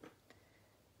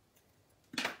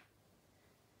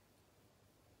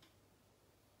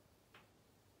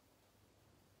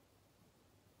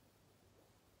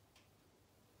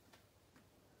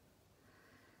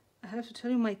 have to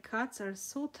tell you, my cats are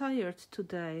so tired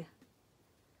today.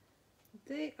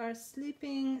 They are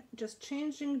sleeping, just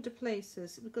changing the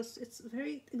places, because it's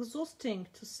very exhausting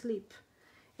to sleep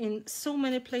in so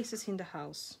many places in the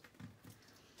house.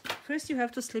 First you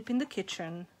have to sleep in the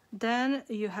kitchen, then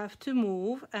you have to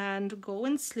move and go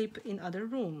and sleep in other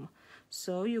room.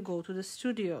 So you go to the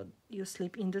studio, you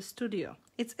sleep in the studio.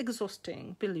 It's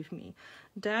exhausting, believe me.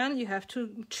 Then you have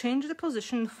to change the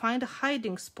position, find a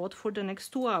hiding spot for the next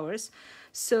 2 hours.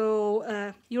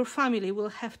 So your family will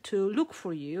have to look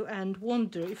for you and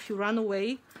wonder if you ran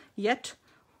away yet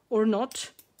or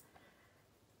not.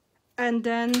 And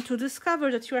then to discover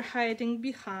that you're hiding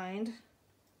behind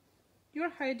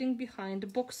the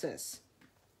boxes.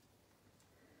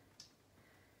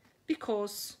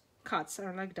 Because cats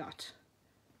are like that.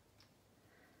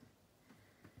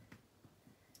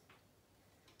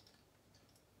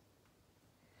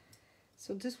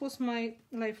 So this was my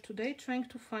life today, trying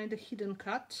to find a hidden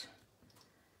cat,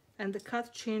 and the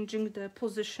cat changing the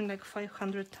position like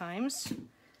 500 times,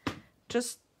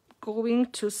 just going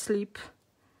to sleep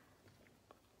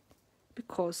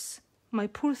because my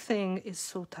poor thing is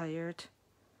so tired.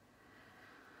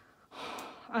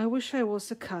 I wish I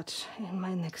was a cat in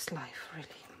my next life,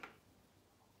 really.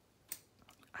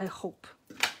 I hope.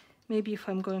 Maybe if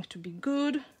I'm going to be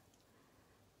good,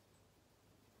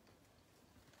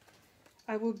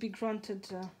 I will be granted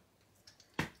a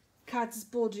cat's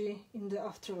body in the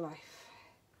afterlife.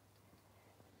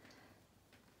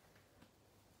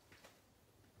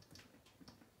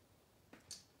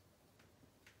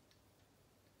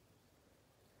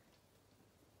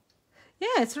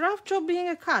 Yeah, it's a rough job being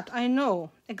a cat. I know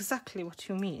exactly what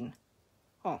you mean.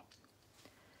 Oh,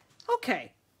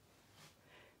 okay.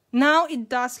 Now it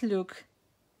does look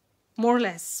more or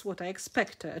less what I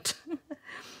expected.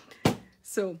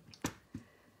 So,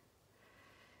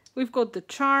 we've got the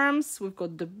charms, we've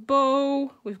got the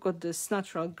bow, we've got this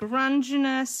natural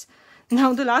grunginess.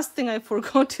 Now the last thing I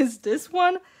forgot is this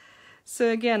one. So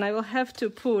again, I will have to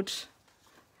put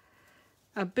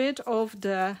a bit of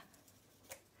the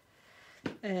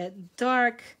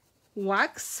dark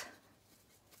wax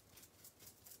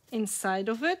inside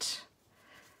of it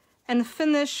and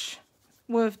finish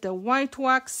with the white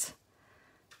wax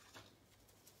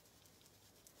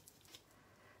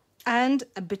and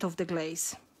a bit of the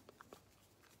glaze.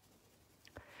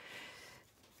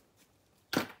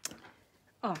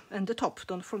 Oh, and the top,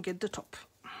 don't forget the top.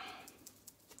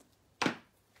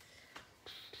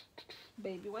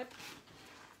 Baby wipe.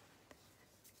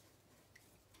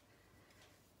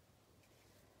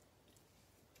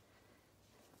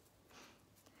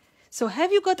 So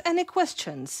have you got any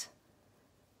questions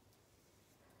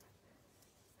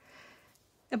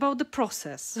about the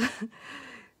process?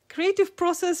 Creative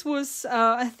process was,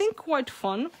 I think, quite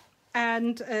fun.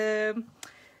 And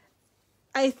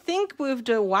I think with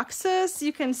the waxes,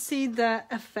 you can see the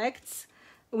effects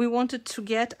we wanted to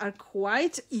get are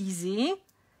quite easy.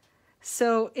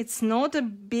 So it's not a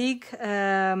big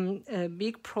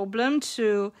problem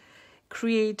to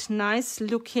create nice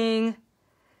looking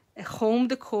home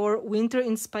decor winter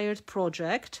inspired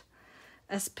project,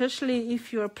 especially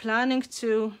if you're planning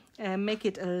to make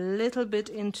it a little bit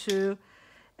into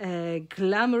a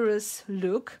glamorous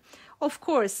look. Of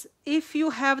course, if you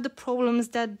have the problems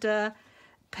that the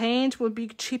paint will be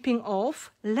chipping off,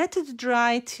 let it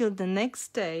dry till the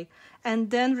next day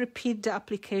and then repeat the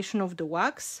application of the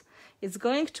wax. It's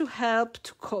going to help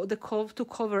to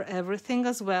cover everything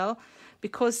as well,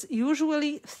 because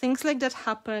usually things like that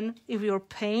happen if your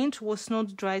paint was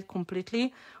not dried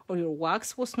completely or your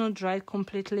wax was not dried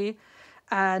completely.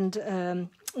 And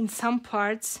in some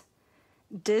parts,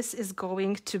 this is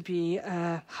going to be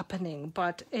happening,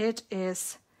 but it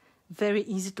is very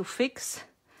easy to fix,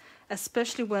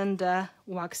 especially when the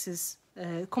wax is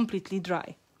completely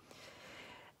dry.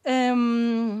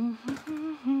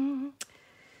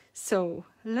 So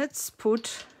let's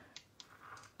put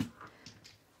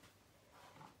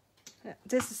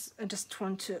this is, I just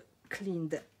want to clean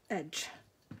the edge,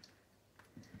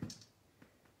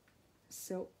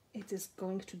 so it is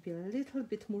going to be a little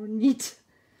bit more neat,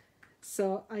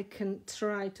 so I can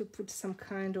try to put some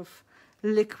kind of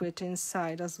liquid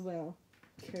inside as well,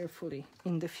 carefully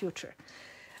in the future.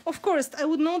 Of course, I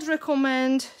would not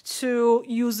recommend to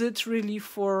use it really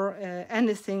for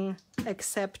anything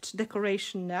except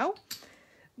decoration now,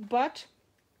 but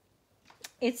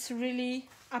it's really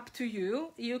up to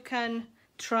you. You can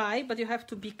try, but you have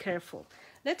to be careful.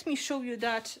 Let me show you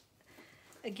that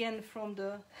again from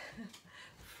the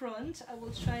front. I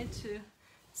will try to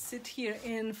sit here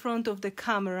in front of the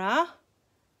camera.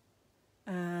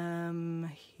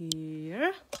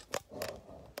 Here.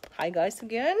 Hi guys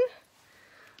again.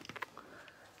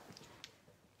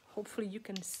 Hopefully you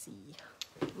can see,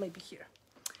 maybe here.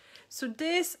 So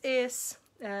this is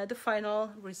the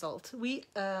final result. We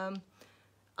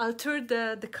altered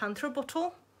the decanter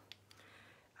bottle,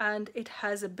 and it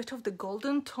has a bit of the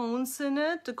golden tones in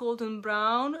it, the golden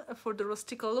brown for the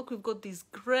rustical look. We've got these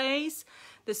grays.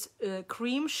 This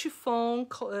cream chiffon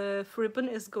ribbon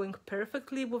is going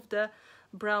perfectly with the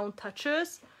brown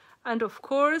touches. And of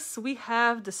course we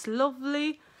have this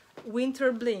lovely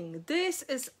winter bling. This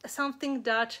is something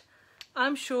that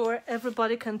I'm sure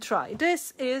everybody can try.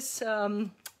 This is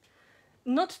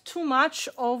not too much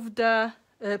of the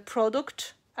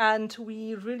product, and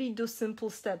we really do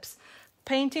simple steps.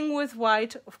 Painting with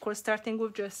white, of course starting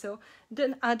with gesso,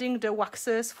 then adding the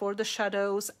waxes for the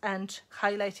shadows and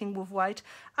highlighting with white,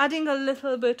 adding a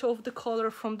little bit of the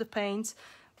color from the paints,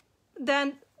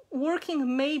 then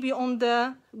working maybe on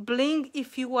the bling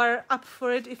if you are up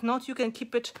for it. If not, you can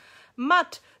keep it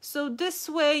matte. So this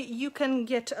way you can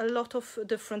get a lot of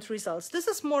different results. This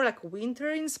is more like winter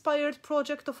inspired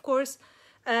project, of course,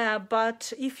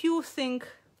 but if you think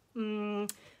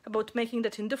about making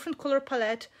that in different color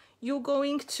palette, you're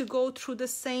going to go through the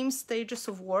same stages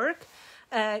of work.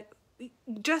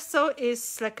 Gesso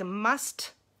is like a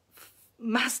must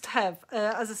have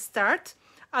as a start.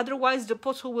 Otherwise the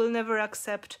bottle will never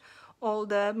accept all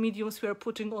the mediums we are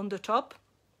putting on the top.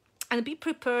 And be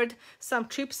prepared, some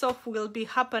chips off will be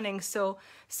happening, so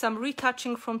some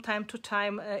retouching from time to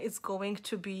time is going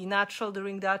to be natural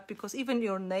during that, because even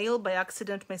your nail by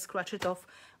accident may scratch it off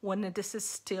when this is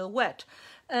still wet.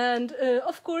 And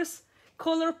of course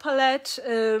color palette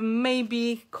may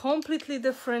be completely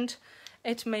different.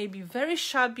 It may be very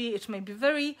shabby, it may be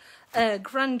very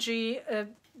grungy.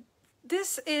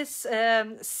 This is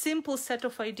a simple set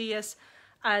of ideas,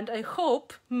 and I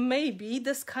hope maybe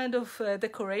this kind of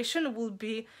decoration will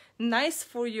be nice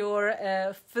for your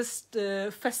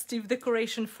festive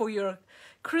decoration for your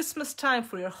Christmas time,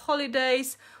 for your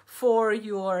holidays, for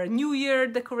your New Year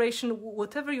decoration,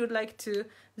 whatever you'd like to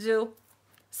do.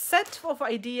 Set of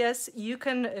ideas, you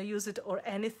can use it or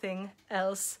anything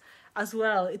else as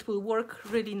well. It will work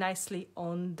really nicely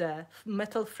on the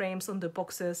metal frames, on the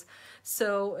boxes.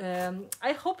 So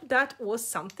I hope that was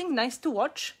something nice to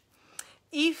watch.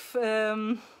 If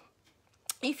you're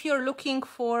looking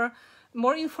for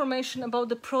more information about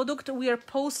the product, we are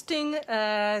posting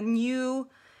new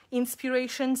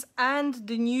inspirations and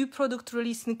the new product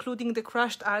release, including the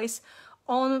crushed ice,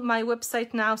 on my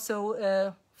website now. So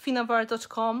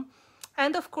Finnabair.com.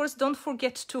 And of course, don't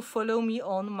forget to follow me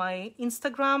on my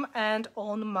Instagram and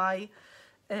on my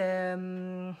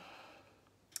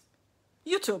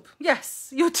YouTube.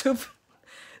 Yes, YouTube.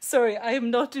 Sorry, I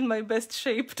am not in my best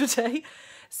shape today.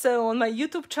 So on my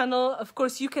YouTube channel, of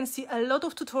course, you can see a lot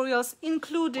of tutorials,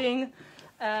 including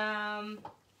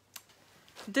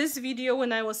this video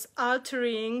when I was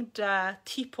altering the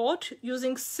teapot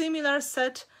using similar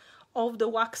set of the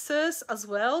waxes as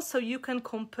well, so you can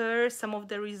compare some of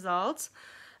the results.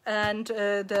 And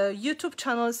the YouTube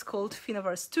channel is called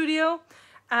Finnabair Studio,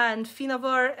 and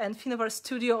Finnabair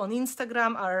Studio on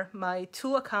Instagram are my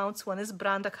two accounts. One is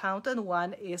brand account and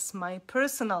one is my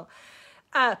personal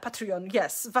Patreon.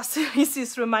 Yes, Vasilis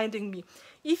is reminding me.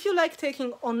 If you like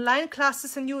taking online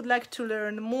classes and you would like to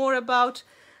learn more about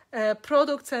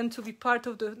products and to be part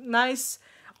of the nice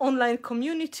online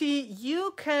community,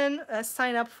 you can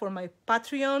sign up for my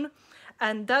Patreon,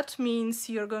 and that means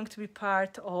you're going to be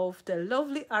part of the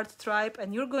lovely art tribe,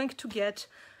 and you're going to get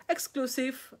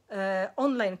exclusive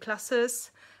online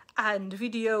classes and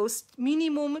videos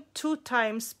minimum 2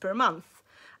 times per month.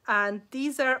 And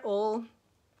these are all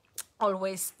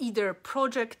always either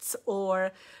projects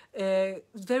or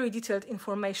very detailed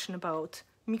information about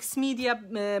mixed media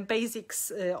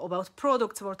basics, about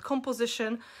products, about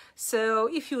composition. So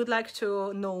if you would like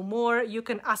to know more, you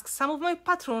can ask some of my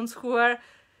patrons who are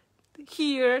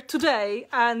here today,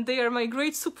 and they are my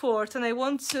great support, and I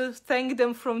want to thank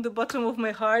them from the bottom of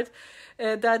my heart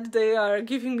that they are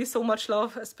giving me so much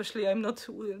love, especially I'm not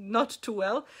too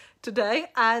well today,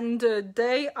 and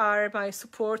they are my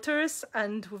supporters,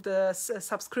 and with the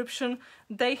subscription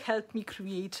they help me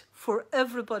create for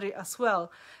everybody as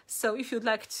well. So if you'd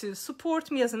like to support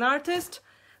me as an artist,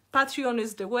 Patreon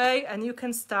is the way, and you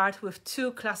can start with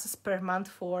 2 classes per month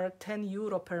for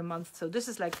 €10 per month. So this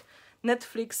is like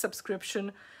Netflix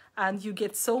subscription, and you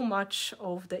get so much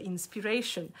of the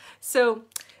inspiration. So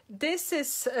this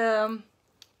is it.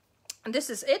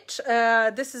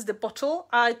 This is the bottle.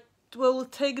 I will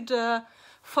take the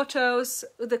photos,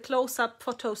 the close-up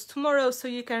photos tomorrow, so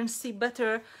you can see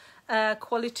better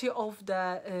quality of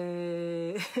the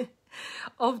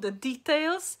of the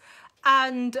details.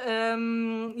 And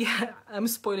yeah, I'm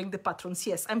spoiling the patrons.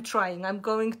 Yes, I'm trying.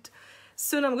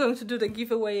 Soon I'm going to do the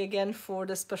giveaway again for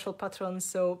the special patrons.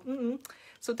 So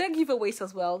so they're giveaways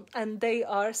as well, and they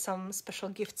are some special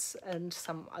gifts and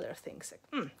some other things.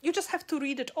 You just have to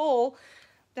read it all.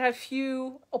 There are a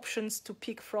few options to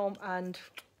pick from, and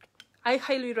I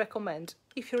highly recommend,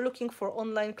 if you're looking for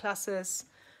online classes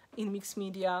in mixed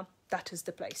media, that is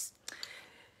the place.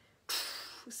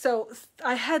 So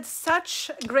I had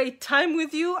such a great time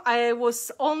with you. I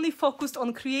was only focused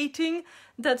on creating.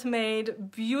 That made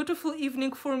beautiful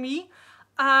evening for me.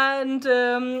 And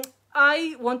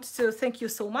I want to thank you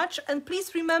so much. And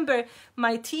please remember,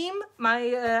 my team, my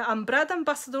brand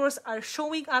ambassadors are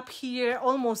showing up here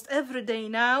almost every day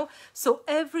now. So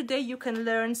every day you can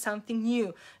learn something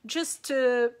new. Just,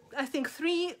 I think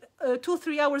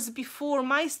 2-3 hours before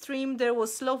my stream, there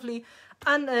was lovely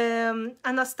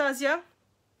Anastasia,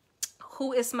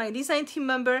 who is my design team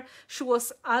member. She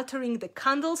was altering the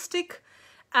candlestick.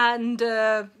 And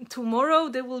tomorrow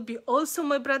there will be also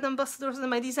my brand ambassadors and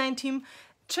my design team.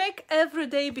 Check every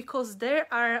day, because there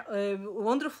are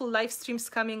wonderful live streams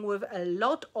coming with a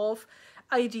lot of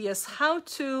ideas how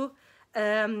to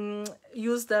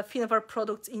use the Finnabair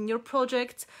products in your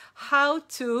project, how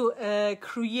to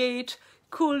create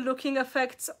cool looking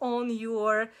effects on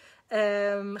your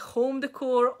home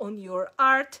decor, on your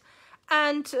art,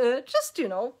 and just, you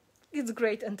know, it's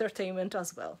great entertainment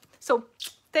as well. So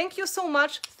thank you so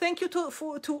much. Thank you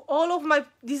to all of my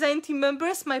design team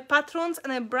members, my patrons,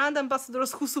 and my brand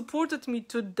ambassadors who supported me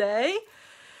today.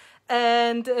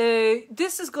 And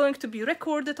this is going to be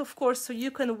recorded, of course, so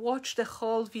you can watch the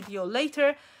whole video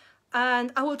later.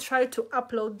 And I will try to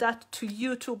upload that to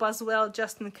YouTube as well,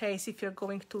 just in case if you're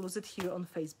going to lose it here on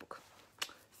Facebook.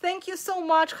 Thank you so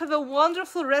much. Have a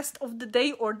wonderful rest of the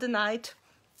day or the night.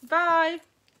 Bye.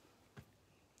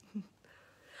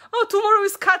 Oh, tomorrow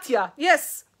is Katya.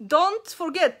 Yes, don't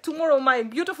forget, tomorrow my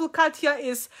beautiful Katya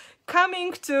is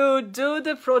coming to do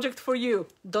the project for you.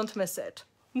 Don't miss it.